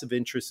that loss of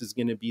interest is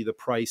going to be the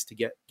price to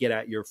get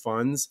at your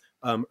funds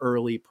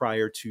early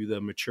prior to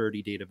the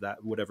maturity date of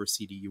that, whatever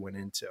CD you went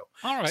into.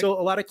 All right. So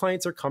a lot of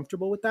clients are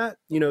comfortable with that.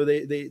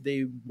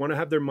 They want to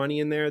have their money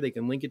in there. They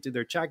can link it to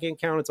their checking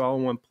account. It's all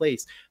in one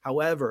place.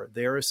 However,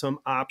 there are some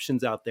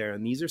options out there,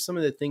 and these are some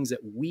of the things that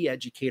we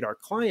educate our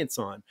clients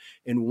on.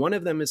 And one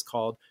of them is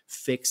called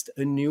fixed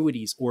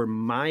annuities, or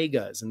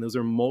MYGAs. And those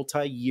are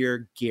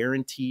multi-year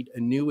guaranteed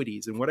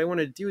annuities. And what I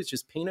want to do is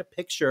just paint a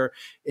picture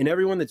in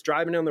everyone that's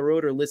driving down the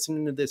road or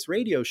listening to this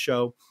radio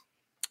show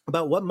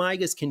about what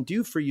MYGAs can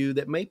do for you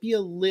that might be a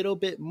little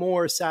bit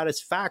more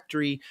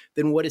satisfactory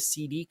than what a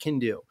CD can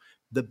do.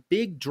 The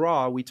big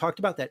draw, we talked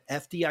about that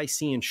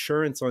FDIC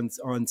insurance on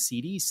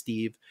CDs,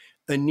 Steve.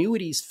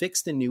 Annuities,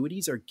 fixed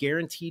annuities, are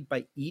guaranteed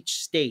by each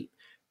state.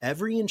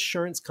 Every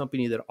insurance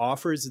company that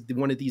offers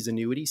one of these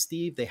annuities,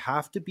 Steve, they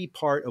have to be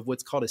part of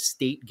what's called a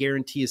state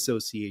guarantee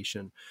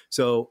association.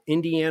 So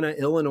Indiana,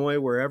 Illinois,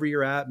 wherever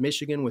you're at,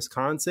 Michigan,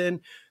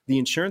 Wisconsin, the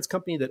insurance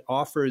company that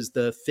offers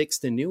the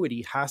fixed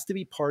annuity has to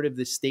be part of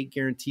the state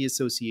guarantee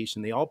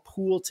association. They all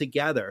pool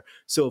together.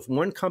 So if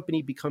one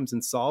company becomes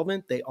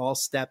insolvent, they all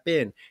step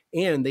in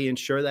and they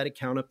insure that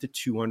account up to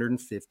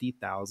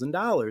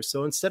 $250,000.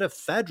 So instead of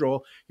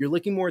federal, you're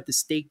looking more at the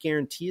state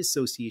guarantee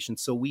association.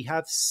 So we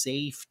have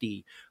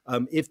safety.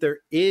 If there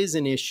is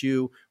an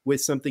issue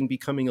with something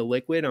becoming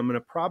illiquid, I'm going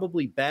to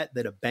probably bet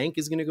that a bank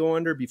is going to go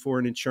under before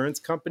an insurance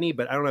company,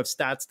 but I don't have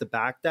stats to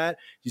back that.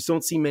 You just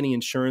don't see many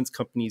insurance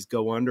companies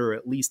go under, or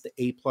at least the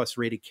A+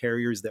 rated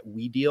carriers that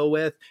we deal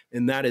with.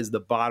 And that is the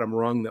bottom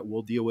rung that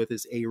we'll deal with,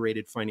 is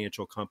A-rated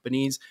financial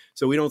companies.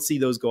 So we don't see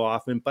those go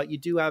often, but you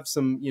do have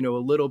some, a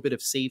little bit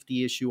of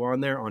safety issue on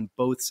there on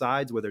both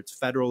sides, whether it's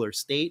federal or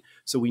state.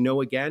 So we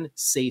know, again,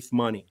 safe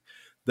money.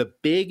 The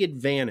big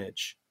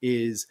advantage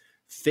is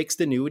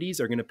fixed annuities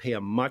are going to pay a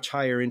much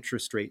higher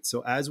interest rate.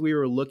 So as we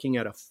were looking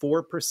at a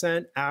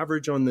 4%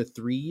 average on the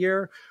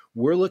 3-year,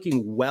 we're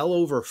looking well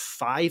over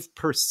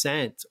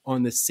 5%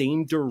 on the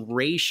same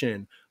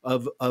duration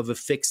of a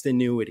fixed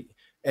annuity.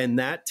 And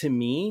that, to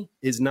me,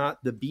 is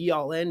not the be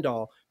all end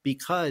all,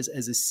 because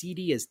as a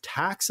CD is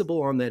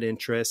taxable on that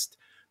interest,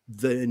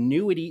 the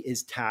annuity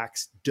is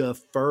tax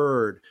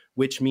deferred,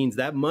 which means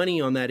that money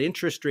on that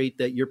interest rate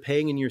that you're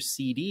paying in your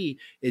CD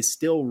is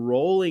still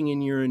rolling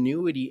in your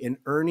annuity and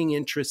earning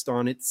interest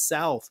on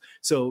itself.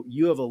 So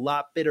you have a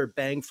lot better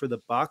bang for the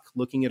buck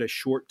looking at a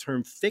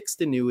short-term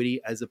fixed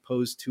annuity as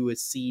opposed to a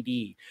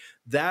CD.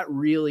 That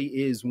really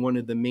is one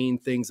of the main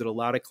things that a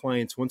lot of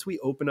clients, once we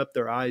open up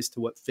their eyes to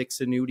what fixed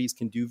annuities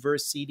can do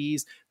versus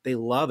CDs, they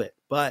love it.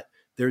 But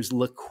there's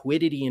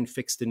liquidity in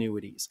fixed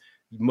annuities.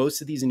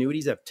 Most of these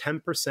annuities have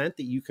 10%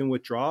 that you can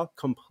withdraw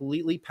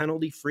completely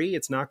penalty free.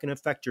 It's not going to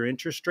affect your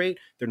interest rate.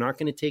 They're not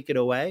going to take it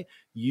away.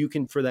 You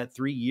can, for that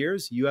 3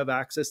 years, you have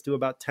access to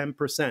about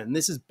 10%. And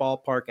this is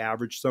ballpark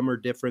average. Some are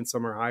different,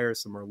 some are higher,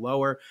 some are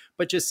lower,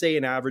 but just say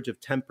an average of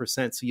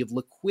 10%. So you have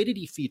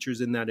liquidity features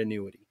in that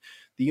annuity.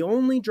 The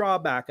only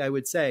drawback, I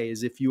would say,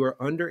 is if you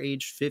are under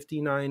age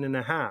 59 and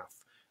a half.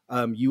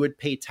 You would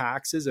pay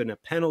taxes and a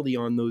penalty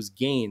on those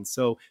gains.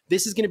 So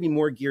this is going to be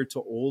more geared to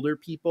older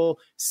people,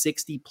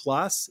 60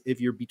 plus.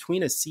 If you're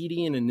between a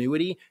CD and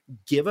annuity,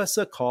 give us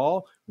a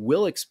call.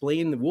 We'll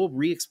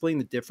re-explain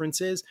the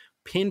differences,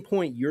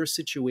 pinpoint your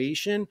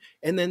situation,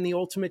 and then the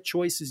ultimate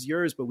choice is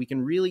yours. But we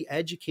can really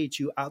educate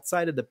you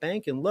outside of the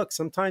bank. And look,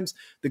 sometimes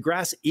the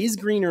grass is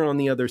greener on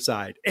the other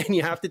side, and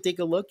you have to take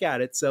a look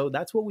at it. So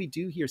that's what we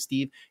do here,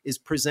 Steve, is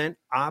present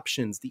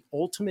options. The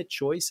ultimate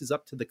choice is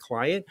up to the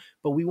client,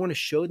 but we want to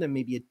show them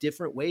maybe a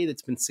different way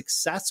that's been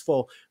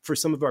successful for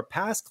some of our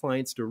past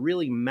clients to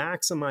really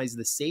maximize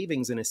the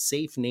savings in a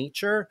safe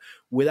nature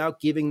without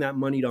giving that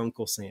money to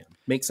Uncle Sam.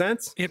 Make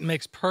sense? It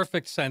makes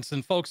perfect sense.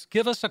 And folks,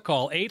 give us a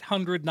call,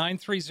 800-9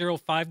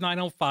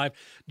 800-930-5905.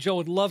 Joe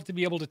would love to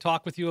be able to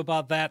talk with you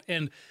about that.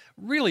 And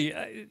really,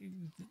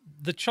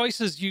 the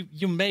choices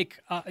you make,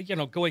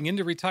 going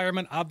into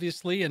retirement,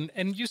 obviously,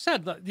 and you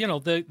said,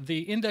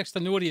 the indexed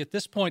annuity at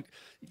this point,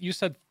 you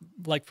said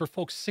like for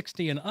folks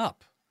 60 and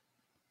up.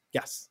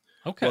 Yes.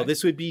 Okay. Well,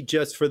 this would be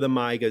just for the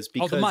MIGAs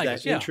because the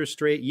MIGAs, that interest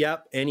rate,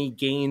 any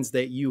gains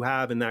that you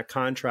have in that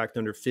contract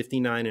under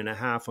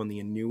 59.5 on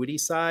the annuity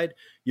side,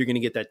 you're going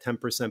to get that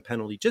 10%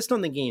 penalty just on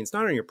the gains,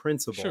 not on your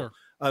principal. Sure.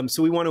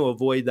 So we want to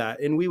avoid that.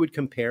 And we would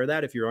compare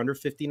that if you're under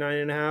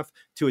 59.5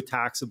 to a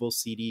taxable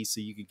CD so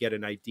you could get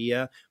an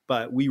idea.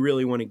 But we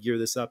really want to gear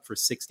this up for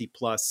 60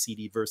 plus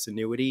CD versus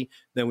annuity.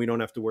 Then we don't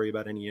have to worry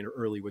about any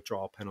early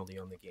withdrawal penalty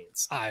on the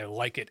gains. I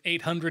like it.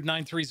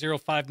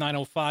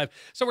 800-930-5905.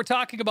 So we're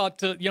talking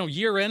about,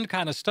 year end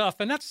kind of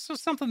stuff. And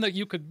that's something that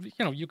you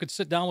could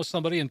sit down with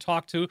somebody and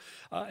talk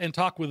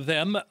with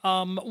them.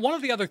 One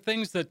of the other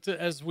things that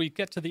as we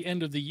get to the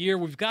end of the year,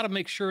 we've got to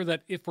make sure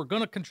that if we're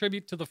going to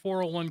contribute to the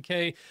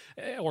 401k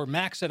or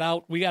max it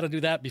out, we got to do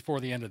that before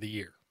the end of the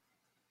year.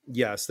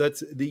 Yes,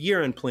 that's the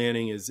year-end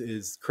planning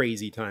is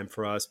crazy time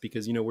for us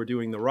because, we're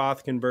doing the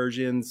Roth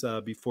conversions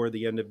before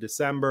the end of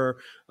December.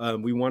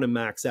 We want to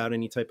max out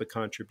any type of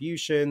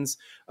contributions,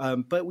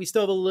 but we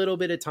still have a little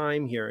bit of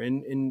time here.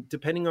 And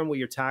depending on what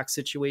your tax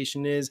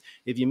situation is,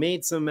 if you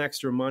made some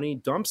extra money,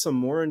 dump some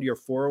more into your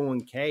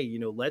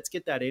 401k. Let's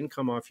get that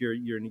income off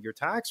your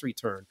tax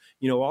return.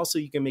 Also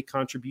you can make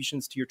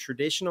contributions to your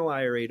traditional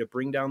IRA to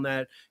bring down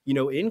that,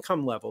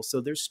 income level.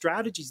 So there's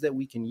strategies that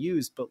we can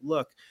use. But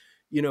look,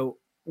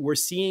 we're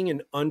seeing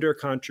an under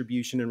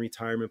contribution in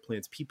retirement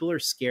plans. People are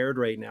scared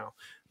right now.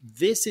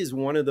 This is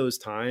one of those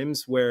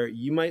times where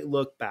you might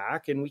look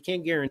back, and we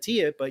can't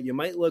guarantee it, but you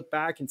might look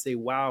back and say,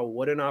 wow,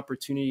 what an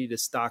opportunity to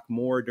stock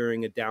more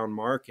during a down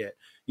market.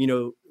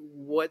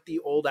 What the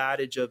old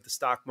adage of the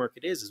stock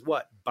market is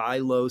what? Buy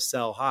low,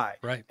 sell high.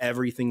 Right.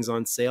 Everything's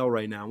on sale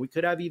right now. We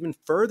could have even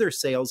further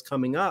sales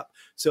coming up.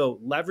 So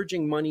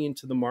leveraging money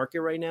into the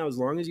market right now, as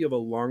long as you have a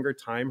longer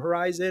time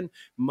horizon,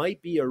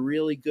 might be a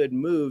really good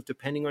move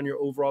depending on your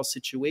overall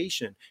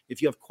situation.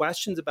 If you have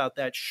questions about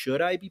that,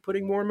 should I be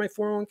putting more in my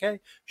 401k?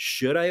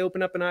 Should I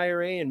open up an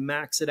IRA and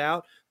max it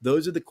out?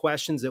 Those are the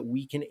questions that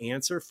we can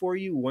answer for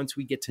you once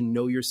we get to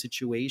know your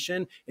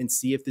situation and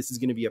see if this is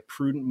going to be a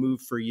prudent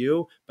move for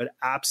you. But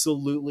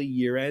absolutely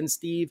year end,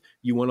 Steve,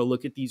 you want to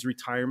look at these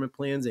retirement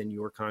plans and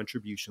your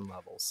contribution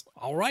levels.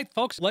 All right,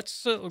 folks,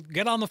 let's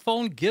get on the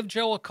phone, give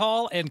Joe a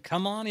call, and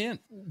come on in.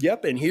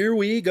 Yep, and here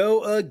we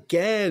go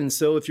again.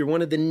 So if you're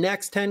one of the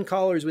next 10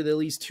 callers with at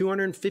least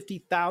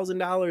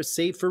 $250,000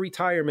 saved for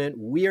retirement,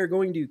 we are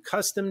going to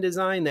custom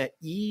design that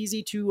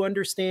easy to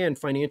understand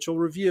financial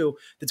review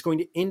that's going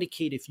to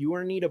indicate if you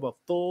are in need of a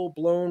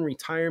full-blown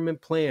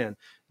retirement plan.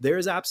 There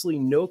is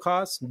absolutely no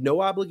cost, no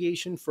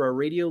obligation for our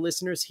radio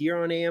listeners here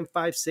on AM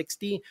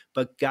 560.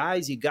 But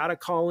guys, you got to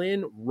call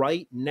in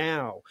right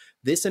now.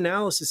 This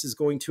analysis is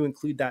going to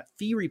include that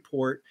fee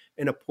report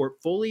and a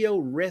portfolio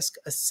risk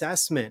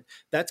assessment.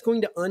 That's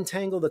going to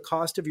untangle the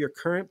cost of your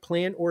current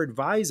plan or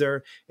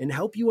advisor and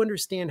help you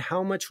understand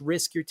how much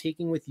risk you're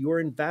taking with your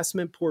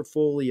investment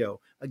portfolio.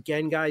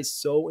 Again, guys,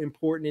 so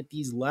important at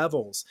these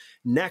levels.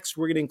 Next,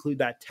 we're going to include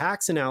that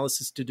tax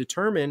analysis to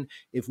determine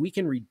if we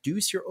can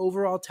reduce your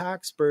overall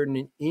tax burden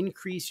and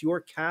increase your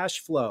cash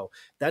flow.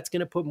 That's going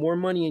to put more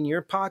money in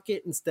your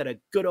pocket instead of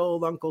good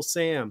old Uncle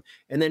Sam.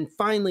 And then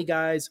finally,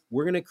 guys,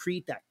 we're going to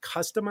create that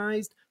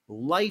customized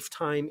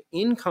lifetime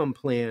income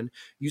plan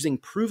using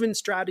proven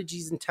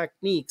strategies and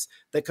techniques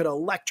that could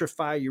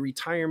electrify your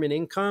retirement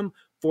income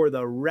for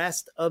the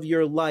rest of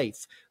your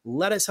life.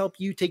 Let us help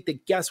you take the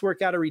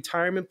guesswork out of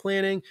retirement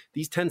planning.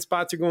 These 10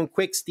 spots are going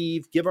quick,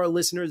 Steve. Give our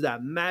listeners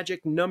that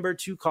magic number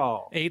to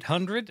call.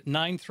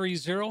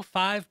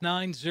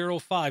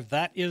 800-930-5905.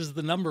 That is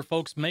the number,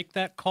 folks. Make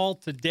that call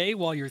today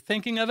while you're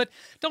thinking of it.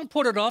 Don't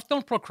put it off.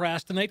 Don't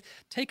procrastinate.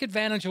 Take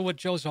advantage of what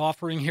Joe's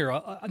offering here.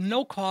 A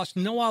no-cost,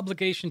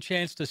 no-obligation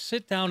chance to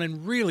sit down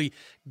and really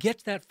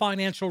get that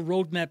financial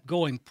roadmap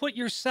going. Put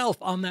yourself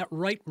on that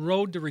right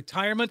road to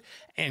retirement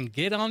and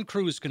get on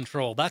cruise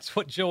control. That's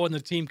what Joe and the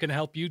team can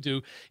help you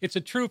do. It's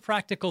a true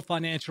practical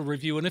financial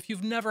review. And if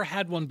you've never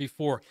had one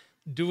before,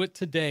 do it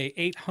today.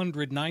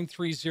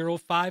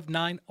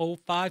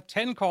 800-930-5905.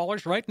 10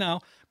 callers right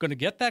now going to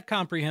get that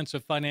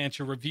comprehensive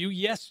financial review.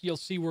 Yes, you'll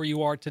see where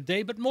you are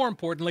today, but more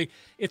importantly,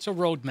 it's a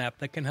roadmap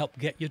that can help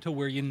get you to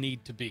where you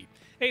need to be.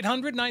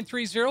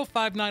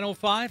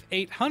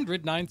 800-930-5905.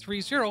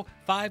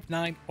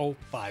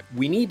 800-930-5905.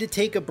 We need to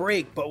take a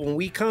break, but when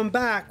we come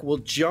back, we'll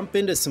jump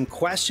into some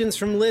questions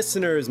from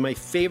listeners. My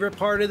favorite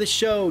part of the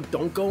show.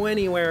 Don't go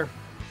anywhere.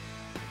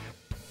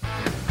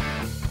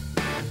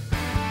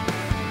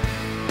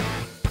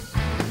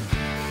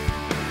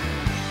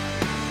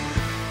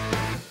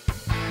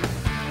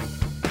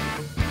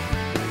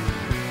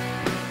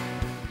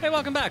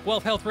 Welcome back.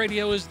 Wealth Health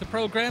Radio is the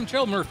program.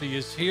 Joe Murphy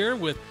is here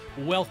with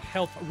Wealth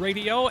Health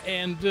Radio.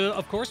 And,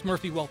 of course,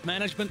 Murphy Wealth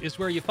Management is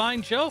where you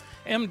find Joe,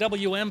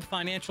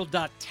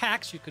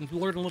 mwmfinancial.tax. You can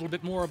learn a little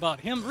bit more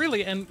about him,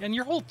 really, and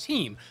your whole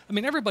team. I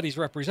mean, everybody's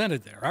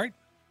represented there, right?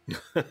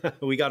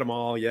 We got them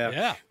all. Yeah.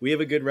 Yeah. We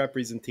have a good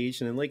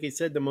representation. And like I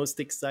said, the most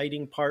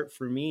exciting part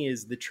for me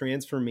is the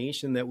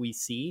transformation that we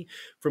see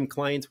from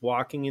clients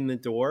walking in the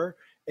door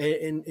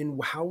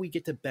and how we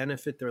get to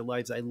benefit their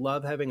lives. I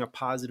love having a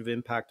positive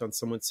impact on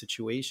someone's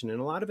situation. And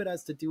a lot of it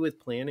has to do with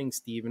planning,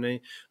 Steve. And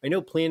I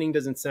know planning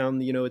doesn't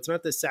sound, it's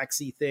not the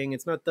sexy thing.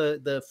 It's not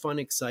the fun,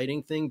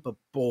 exciting thing, but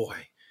boy,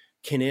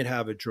 can it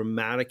have a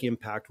dramatic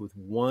impact with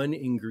one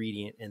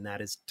ingredient, and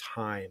that is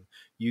time.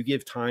 You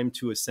give time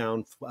to a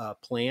sound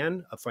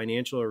plan, a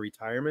financial or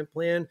retirement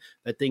plan,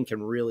 that thing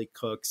can really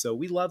cook. So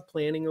we love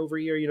planning over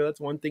here.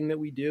 That's one thing that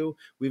we do.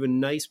 We have a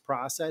nice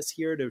process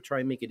here to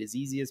try and make it as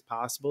easy as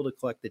possible to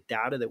collect the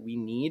data that we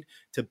need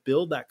to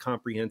build that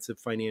comprehensive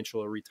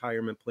financial or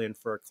retirement plan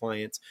for our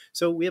clients.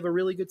 So we have a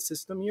really good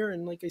system here.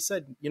 And like I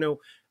said,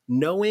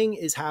 knowing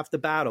is half the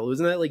battle.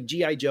 Isn't that like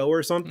G.I. Joe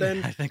or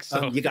something? I think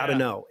so. You got to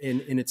know.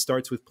 And it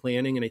starts with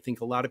planning. And I think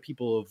a lot of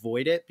people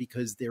avoid it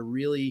because they're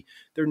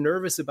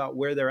nervous about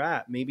where they're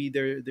at. Maybe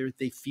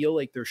they feel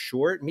like they're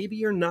short. Maybe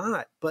you're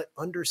not, but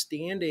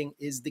understanding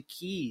is the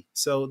key.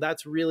 So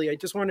that's really, I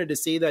just wanted to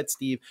say that,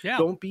 Steve. Yeah.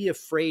 Don't be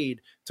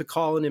afraid to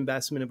call an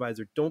investment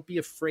advisor. Don't be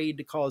afraid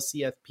to call a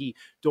CFP.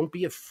 Don't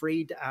be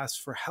afraid to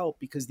ask for help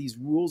because these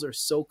rules are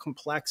so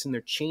complex and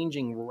they're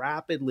changing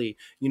rapidly.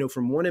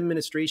 From one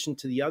administration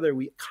to the other,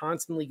 we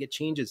constantly get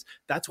changes.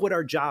 That's what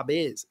our job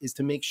is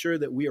to make sure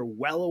that we are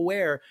well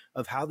aware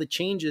of how the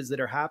changes that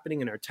are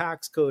happening in our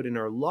tax code and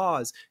our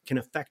laws can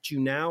affect you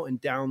now and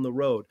down the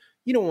road.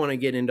 You don't want to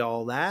get into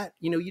all that.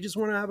 You just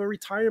want to have a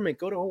retirement,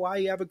 go to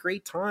Hawaii, have a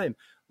great time.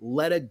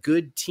 Let a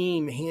good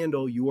team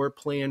handle your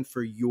plan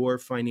for your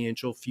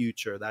financial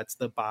future. That's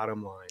the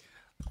bottom line.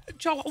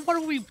 Joe, what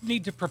do we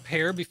need to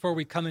prepare before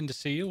we come in to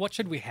see you? What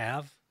should we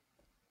have?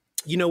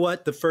 You know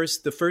what? The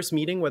first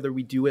meeting, whether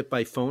we do it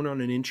by phone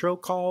on an intro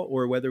call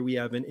or whether we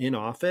have an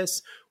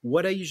in-office,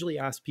 what I usually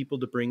ask people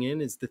to bring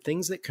in is the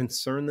things that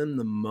concern them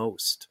the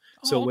most.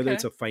 So whether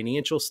it's a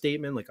financial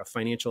statement, like a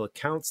financial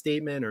account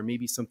statement, or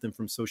maybe something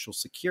from Social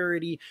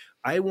Security,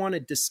 I want to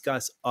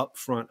discuss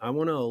upfront. I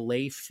want to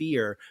allay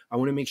fear. I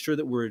want to make sure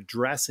that we're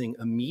addressing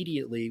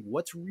immediately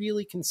what's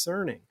really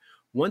concerning.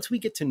 Once we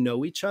get to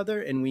know each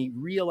other and we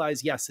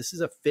realize, yes, this is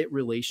a fit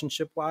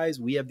relationship wise,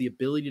 we have the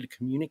ability to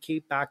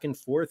communicate back and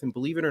forth. And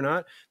believe it or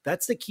not,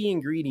 that's the key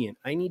ingredient.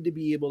 I need to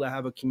be able to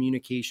have a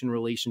communication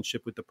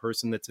relationship with the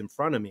person that's in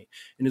front of me.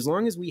 And as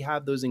long as we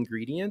have those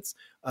ingredients,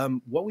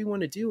 what we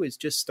want to do is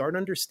just start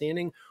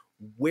understanding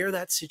where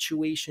that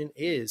situation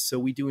is. So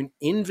we do an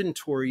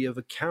inventory of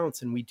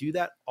accounts and we do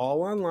that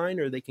all online,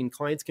 or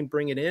clients can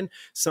bring it in.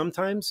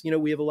 Sometimes,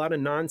 we have a lot of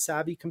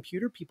non-savvy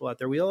computer people out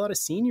there. We have a lot of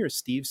seniors,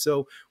 Steve.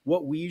 So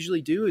what we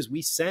usually do is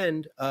we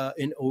send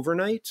an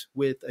overnight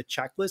with a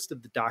checklist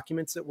of the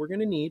documents that we're going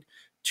to need,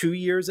 2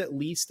 years at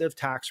least of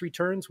tax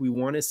returns. We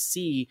want to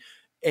see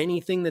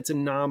anything that's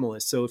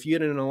anomalous. So if you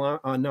had an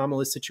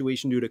anomalous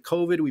situation due to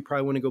COVID, we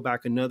probably want to go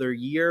back another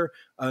year,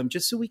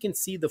 just so we can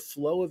see the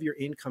flow of your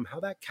income,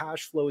 how that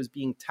cash flow is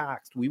being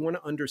taxed. We want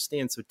to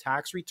understand. So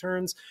tax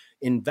returns,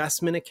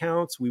 investment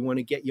accounts, we want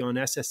to get you on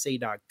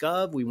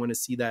SSA.gov. We want to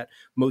see that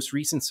most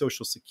recent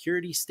Social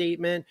Security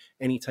statement,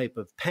 any type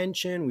of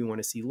pension. We want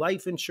to see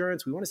life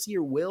insurance. We want to see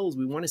your wills.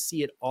 We want to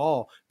see it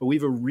all. But we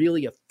have a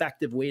really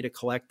effective way to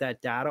collect that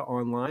data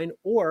online,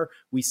 or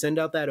we send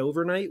out that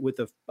overnight with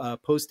a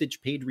postage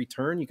paid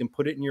return. You can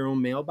put it in your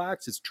own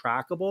mailbox. It's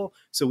trackable,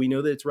 so we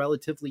know that it's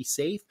relatively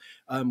safe.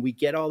 We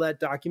get all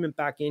that document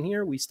back in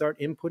here. We start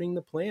inputting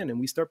the plan and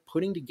we start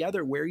putting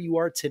together where you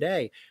are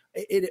today.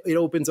 It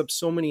opens up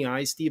so many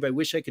eyes, Steve. I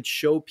wish I could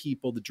show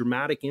people the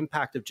dramatic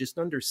impact of just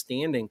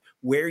understanding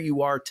where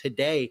you are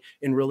today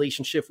in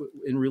relationship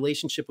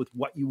with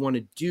what you want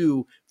to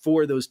do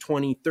for those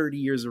 20, 30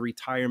 years of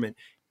retirement.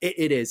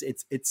 It's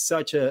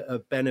such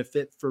a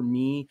benefit for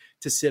me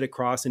to sit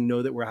across and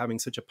know that we're having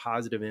such a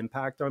positive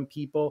impact on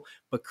people,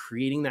 but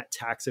creating that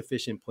tax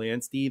efficient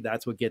plan, Steve,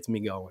 that's what gets me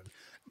going.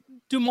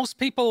 Do most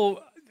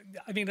people,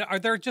 are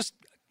there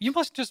you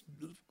must just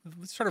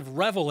sort of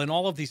revel in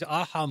all of these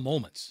aha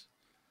moments.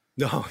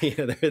 No,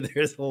 yeah,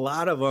 there's a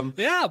lot of them.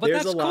 Yeah, but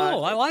that's cool.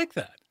 I like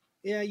that.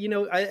 Yeah,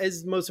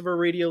 as most of our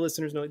radio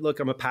listeners know,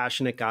 look, I'm a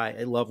passionate guy.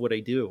 I love what I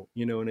do,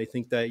 and I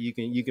think that you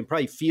can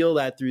probably feel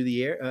that through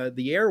the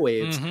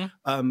airwaves.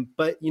 Mm-hmm.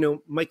 But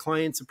my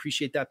clients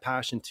appreciate that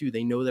passion too.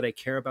 They know that I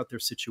care about their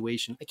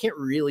situation. I can't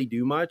really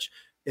do much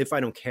if I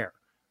don't care.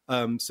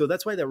 So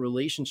that's why that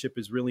relationship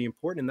is really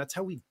important. And that's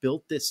how we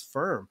built this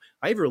firm.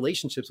 I have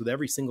relationships with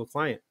every single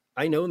client.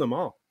 I know them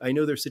all. I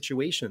know their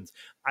situations.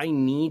 I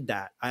need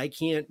that. I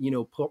can't,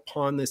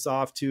 pawn this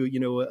off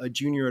to, a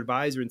junior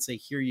advisor and say,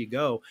 here you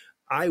go.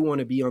 I want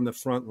to be on the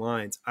front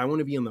lines. I want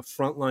to be on the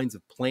front lines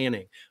of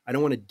planning. I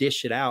don't want to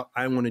dish it out.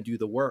 I want to do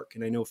the work.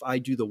 And I know if I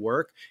do the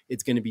work,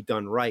 it's going to be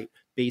done right,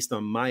 based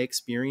on my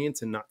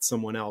experience and not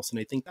someone else. And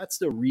I think that's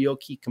the real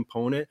key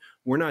component.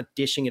 We're not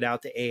dishing it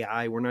out to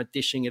AI. We're not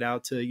dishing it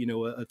out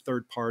to, a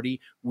third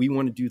party. We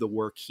want to do the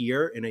work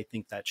here. And I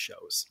think that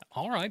shows.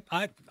 All right.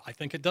 I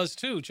think it does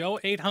too, Joe.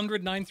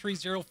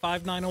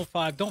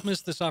 800-930-5905. Don't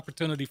miss this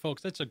opportunity,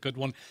 folks. That's a good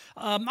one.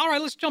 All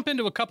right, let's jump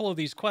into a couple of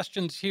these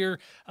questions here.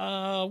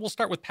 We'll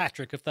start with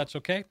Patrick, if that's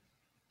okay.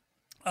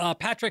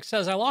 Patrick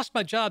says, I lost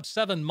my job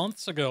 7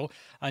 months ago.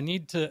 I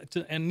need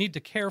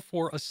to care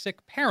for a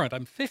sick parent.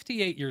 I'm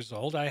 58 years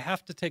old. I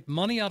have to take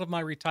money out of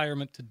my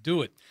retirement to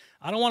do it.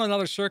 I don't want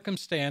another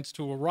circumstance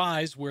to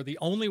arise where the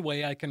only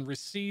way I can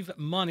receive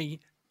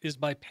money is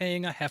by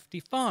paying a hefty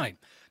fine.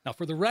 Now,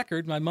 for the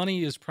record, my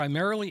money is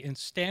primarily in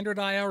standard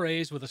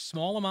IRAs with a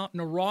small amount in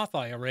a Roth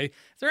IRA.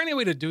 Is there any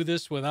way to do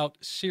this without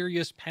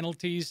serious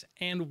penalties?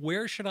 And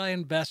where should I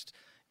invest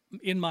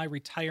in my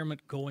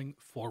retirement going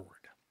forward?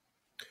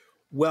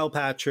 Well,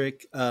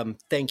 Patrick,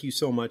 thank you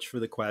so much for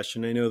the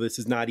question. I know this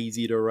is not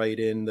easy to write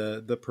in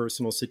the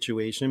personal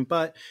situation,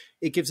 but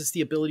it gives us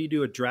the ability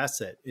to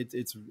address it.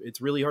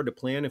 It's really hard to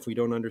plan if we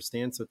don't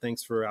understand. So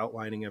thanks for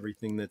outlining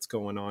everything that's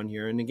going on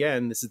here. And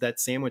again, this is that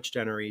sandwich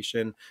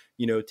generation.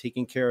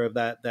 Taking care of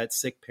that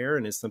sick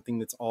parent is something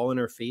that's all in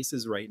our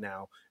faces right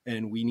now,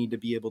 and we need to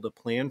be able to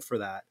plan for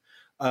that.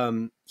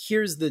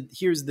 Here's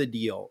the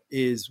deal: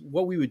 is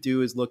what we would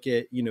do is look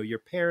at your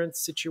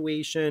parents'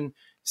 situation.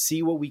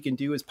 See what we can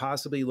do is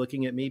possibly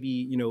looking at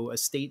maybe, a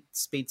state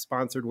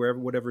sponsored,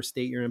 whatever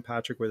state you're in,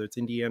 Patrick, whether it's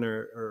Indiana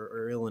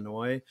or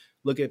Illinois,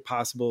 look at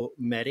possible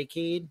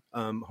Medicaid,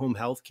 home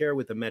health care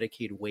with a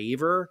Medicaid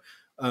waiver.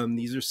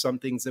 These are some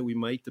things that we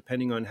might,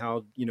 depending on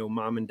how,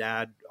 mom and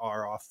dad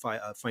are off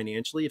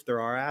financially, if there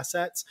are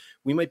assets,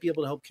 we might be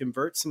able to help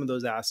convert some of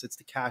those assets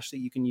to cash that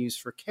you can use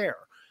for care.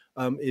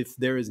 If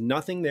there is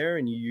nothing there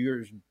and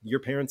your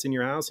parents in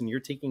your house and you're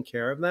taking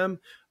care of them,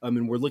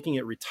 and we're looking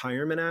at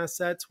retirement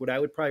assets, what I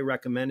would probably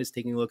recommend is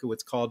taking a look at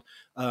what's called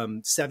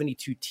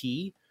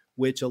 72T,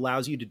 which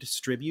allows you to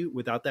distribute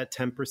without that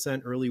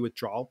 10% early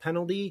withdrawal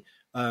penalty.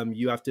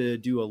 You have to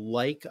do a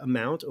like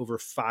amount over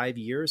 5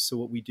 years. So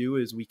what we do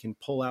is we can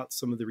pull out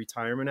some of the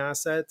retirement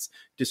assets,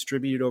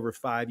 distribute it over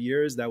 5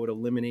 years. That would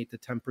eliminate the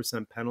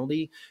 10%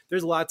 penalty.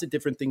 There's lots of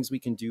different things we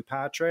can do,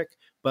 Patrick,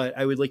 but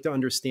I would like to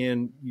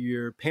understand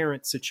your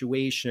parent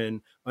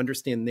situation,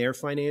 understand their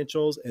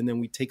financials, and then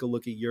we take a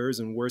look at yours.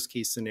 And worst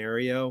case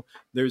scenario,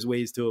 there's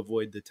ways to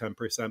avoid the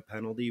 10%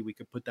 penalty. We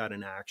could put that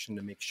in action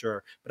to make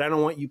sure, but I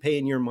don't want you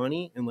paying your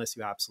money unless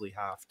you absolutely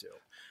have to.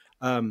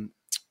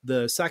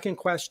 The second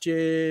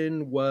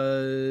question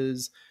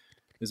was,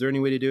 is there any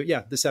way to do it?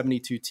 Yeah, the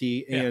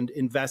 72T and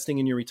investing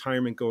in your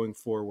retirement going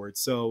forward.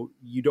 So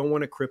you don't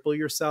want to cripple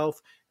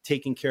yourself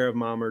taking care of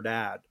mom or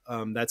dad.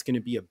 That's going to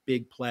be a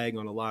big plague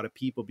on a lot of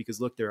people because,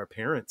 look, they're our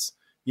parents.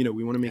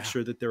 We want to make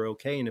sure that they're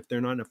okay. And if they're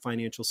not in a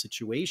financial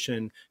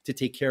situation to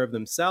take care of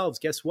themselves,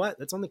 guess what?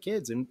 That's on the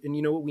kids. And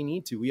you know what? We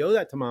need to. We owe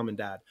that to mom and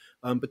dad.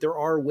 But there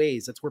are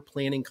ways. That's where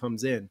planning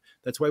comes in.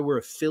 That's why we're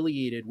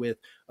affiliated with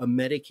a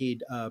Medicaid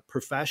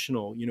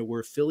professional. We're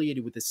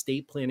affiliated with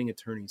estate planning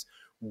attorneys.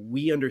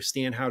 We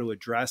understand how to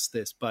address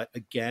this. But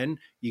again,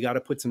 you got to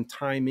put some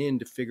time in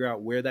to figure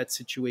out where that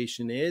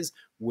situation is,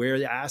 where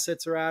the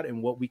assets are at,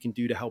 and what we can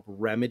do to help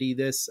remedy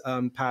this,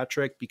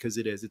 Patrick, because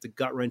it's a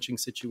gut-wrenching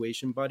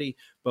situation, buddy,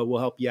 but we'll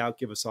help you out.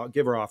 Give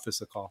our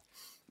office a call.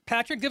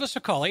 Patrick, give us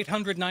a call,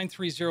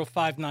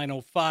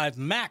 800-930-5905.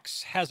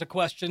 Max has a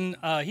question.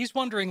 He's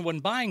wondering, when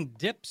buying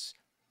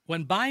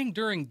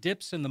during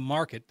dips in the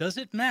market, does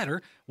it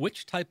matter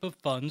which type of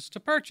funds to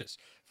purchase?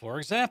 For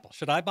example,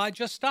 should I buy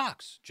just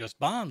stocks, just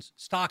bonds,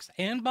 stocks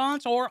and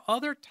bonds, or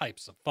other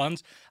types of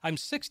funds? I'm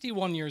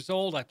 61 years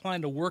old. I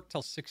plan to work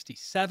till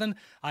 67.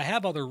 I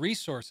have other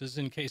resources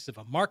in case of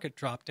a market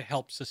drop to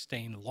help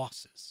sustain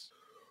losses.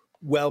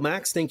 Well,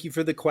 Max, thank you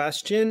for the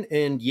question.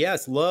 And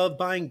yes, love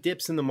buying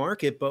dips in the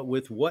market, but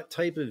with what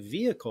type of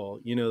vehicle?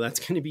 That's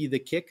going to be the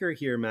kicker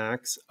here,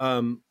 Max.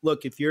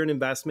 Look, if you're an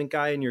investment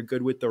guy and you're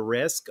good with the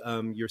risk,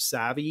 you're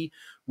savvy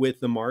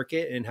with the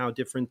market and how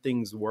different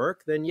things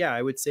work, then yeah,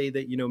 I would say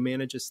that,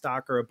 manage a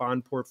stock or a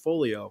bond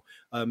portfolio.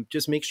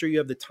 Just make sure you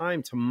have the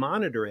time to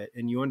monitor it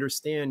and you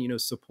understand,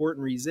 support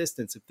and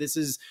resistance. If this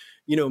is,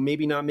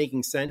 maybe not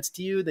making sense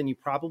to you, then you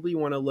probably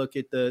want to look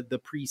at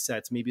the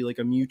presets, maybe like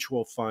a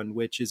mutual fund,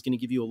 which is going to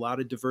give you a lot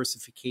of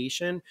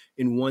diversification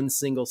in one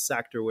single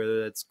sector,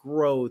 whether that's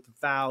growth,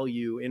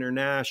 value,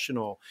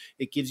 international.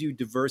 It gives you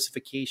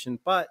diversification,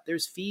 but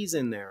there's fees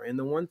in there. And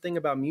the one thing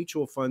about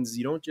mutual funds is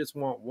you don't just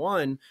want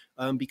one,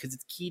 because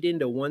it's keyed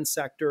into one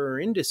sector or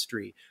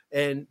industry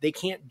and they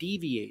can't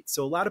deviate.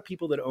 So a lot of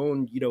people that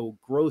own,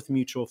 growth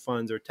mutual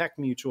funds or tech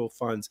mutual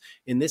funds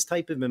in this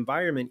type of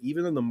environment,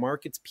 even though the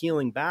market's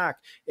peeling back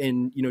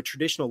and,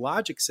 traditional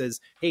logic says,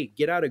 hey,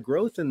 get out of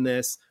growth in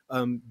this,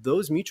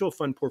 those mutual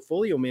fund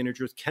portfolio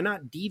managers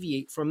cannot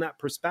deviate from that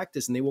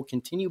prospectus and they will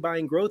continue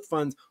buying growth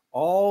funds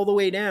all the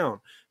way down.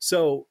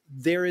 So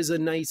there is a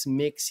nice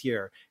mix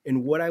here.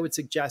 And what I would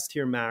suggest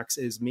here, Max,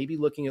 is maybe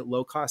looking at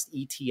low-cost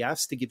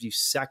ETFs to give you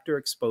sector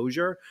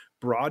exposure.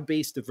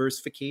 broad-based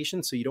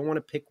diversification. So you don't want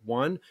to pick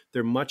one.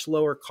 They're much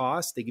lower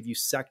cost. They give you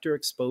sector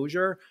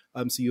exposure.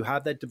 So you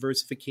have that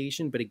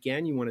diversification. But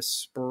again, you want to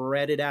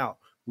spread it out.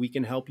 We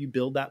can help you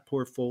build that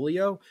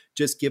portfolio.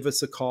 Just give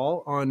us a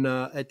call on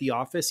at the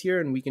office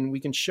here, and we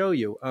can show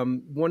you.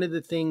 One of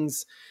the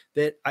things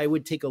that I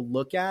would take a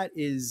look at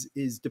is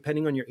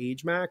depending on your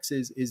age max,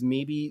 is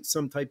maybe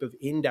some type of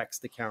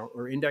indexed account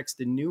or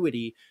indexed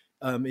annuity.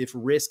 If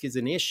risk is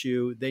an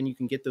issue, then you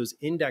can get those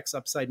index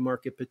upside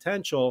market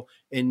potential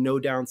and no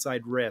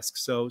downside risk.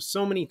 So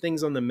many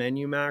things on the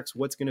menu, Max.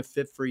 What's going to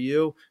fit for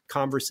you?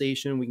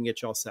 Conversation. We can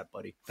get you all set,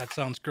 buddy. That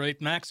sounds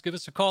great. Max, give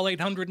us a call,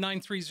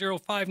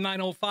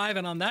 800-930-5905.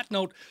 And on that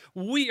note,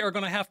 we are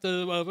going to have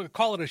to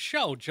call it a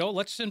show. Joe,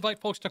 let's invite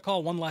folks to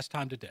call one last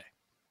time today.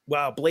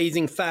 Wow,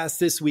 blazing fast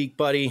this week,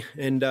 buddy.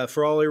 And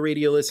for all our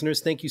radio listeners,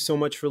 thank you so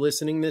much for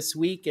listening this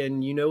week.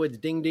 And you know it's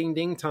ding, ding,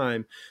 ding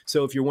time.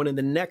 So if you're one of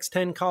the next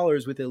 10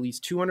 callers with at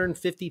least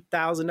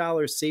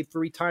 $250,000 saved for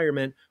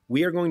retirement,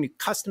 we are going to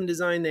custom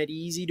design that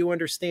easy to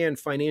understand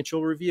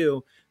financial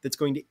review that's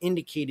going to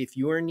indicate if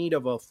you are in need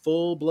of a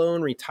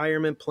full-blown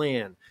retirement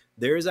plan.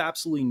 There is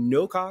absolutely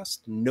no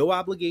cost, no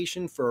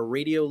obligation for our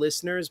radio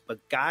listeners,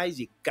 but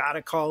guys, you got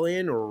to call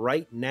in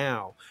right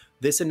now.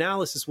 This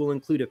analysis will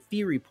include a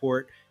fee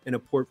report and a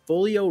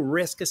portfolio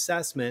risk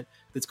assessment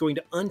that's going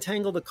to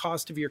untangle the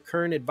cost of your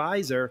current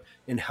advisor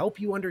and help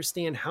you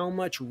understand how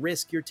much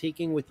risk you're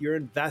taking with your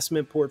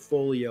investment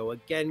portfolio.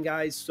 Again,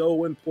 guys,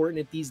 so important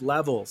at these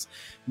levels.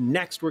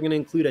 Next, we're going to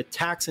include a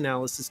tax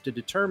analysis to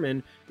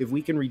determine if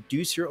we can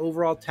reduce your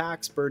overall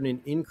tax burden and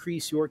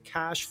increase your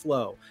cash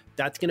flow.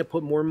 That's going to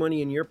put more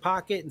money in your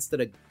pocket instead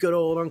of good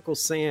old Uncle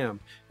Sam.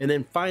 And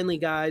then finally,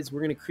 guys,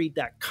 we're going to create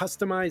that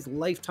customized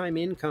lifetime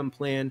income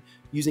plan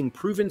using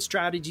proven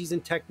strategies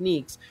and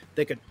techniques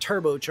that could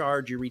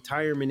turbocharge your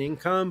retirement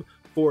income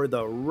for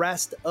the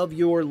rest of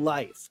your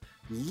life.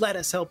 Let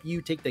us help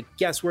you take the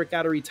guesswork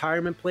out of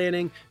retirement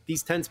planning.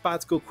 These 10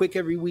 spots go quick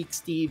every week,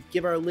 Steve.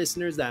 Give our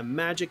listeners that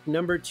magic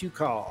number to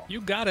call.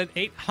 You got it,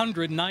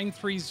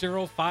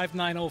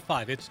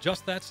 800-930-5905. It's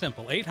just that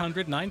simple,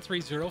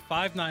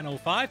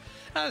 800-930-5905.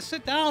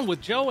 Sit down with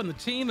Joe and the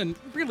team and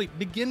really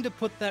begin to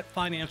put that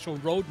financial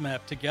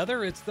roadmap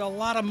together. It's a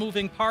lot of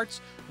moving parts.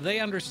 They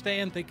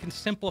understand. They can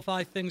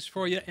simplify things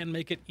for you and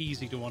make it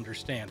easy to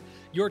understand.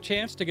 Your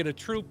chance to get a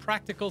true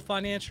practical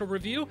financial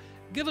review?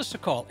 Give us a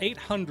call,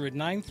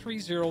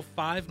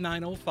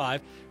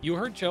 800-930-5905. You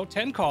heard Joe,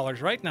 10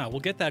 callers right now.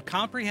 We'll get that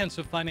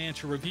comprehensive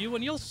financial review,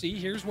 and you'll see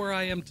here's where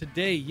I am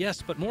today.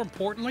 Yes, but more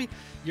importantly,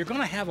 you're going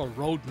to have a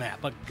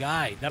roadmap, a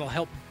guide that'll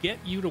help get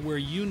you to where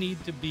you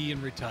need to be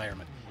in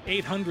retirement.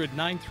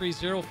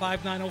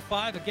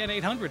 800-930-5905. Again,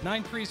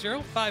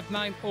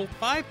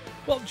 800-930-5905.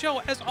 Well,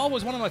 Joe, as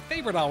always, one of my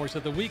favorite hours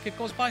of the week. It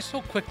goes by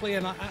so quickly,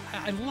 and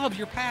I love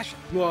your passion.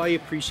 Well, I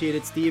appreciate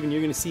it, Steve, and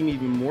you're going to see me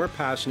even more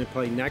passionate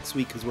probably next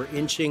week because we're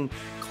inching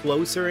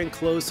closer and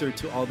closer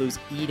to all those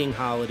eating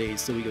holidays.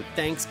 So we go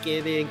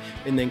Thanksgiving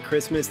and then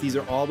Christmas. These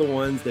are all the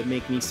ones that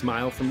make me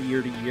smile from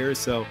year to year.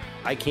 So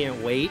I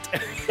can't wait.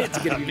 It's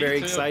going to be very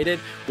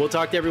excited. We'll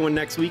talk to everyone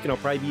next week, and I'll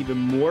probably be even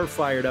more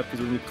fired up because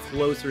we're going to be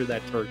closer to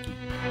that turkey.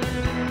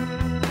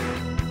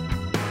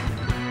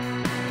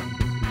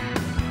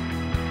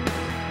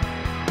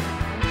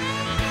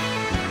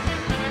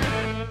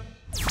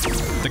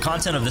 The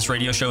content of this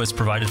radio show is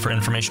provided for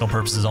informational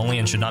purposes only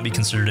and should not be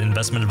considered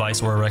investment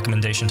advice or a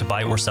recommendation to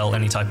buy or sell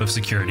any type of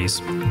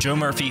securities. Joe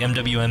Murphy,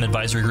 MWM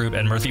Advisory Group,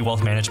 and Murphy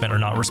Wealth Management are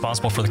not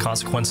responsible for the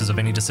consequences of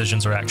any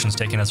decisions or actions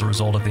taken as a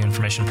result of the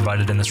information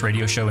provided in this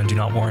radio show and do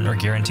not warrant or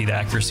guarantee the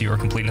accuracy or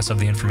completeness of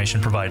the information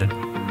provided.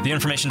 The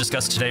information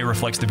discussed today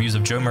reflects the views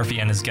of Joe Murphy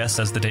and his guests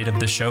as the date of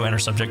this show and are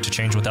subject to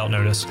change without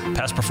notice.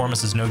 Past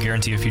performance is no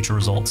guarantee of future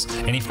results.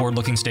 Any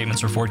forward-looking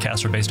statements or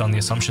forecasts are based on the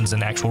assumptions,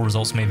 and actual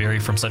results may vary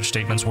from such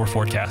statements or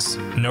forecasts.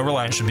 No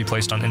reliance should be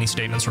placed on any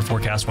statements or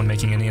forecasts when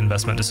making any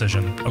investment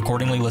decision.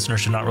 Accordingly, listeners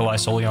should not rely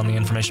solely on the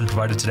information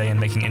provided today in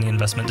making any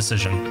investment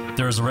decision.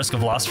 There is a risk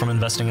of loss from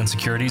investing in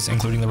securities,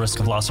 including the risk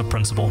of loss of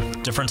principal.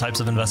 Different types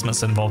of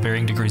investments involve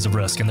varying degrees of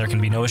risk, and there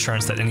can be no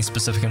assurance that any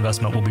specific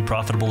investment will be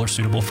profitable or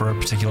suitable for a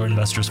particular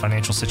investor's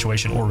financial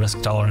situation or risk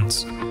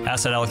tolerance.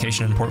 Asset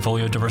allocation and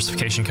portfolio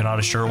diversification cannot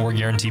assure or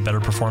guarantee better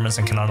performance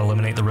and cannot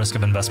eliminate the risk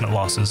of investment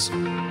losses.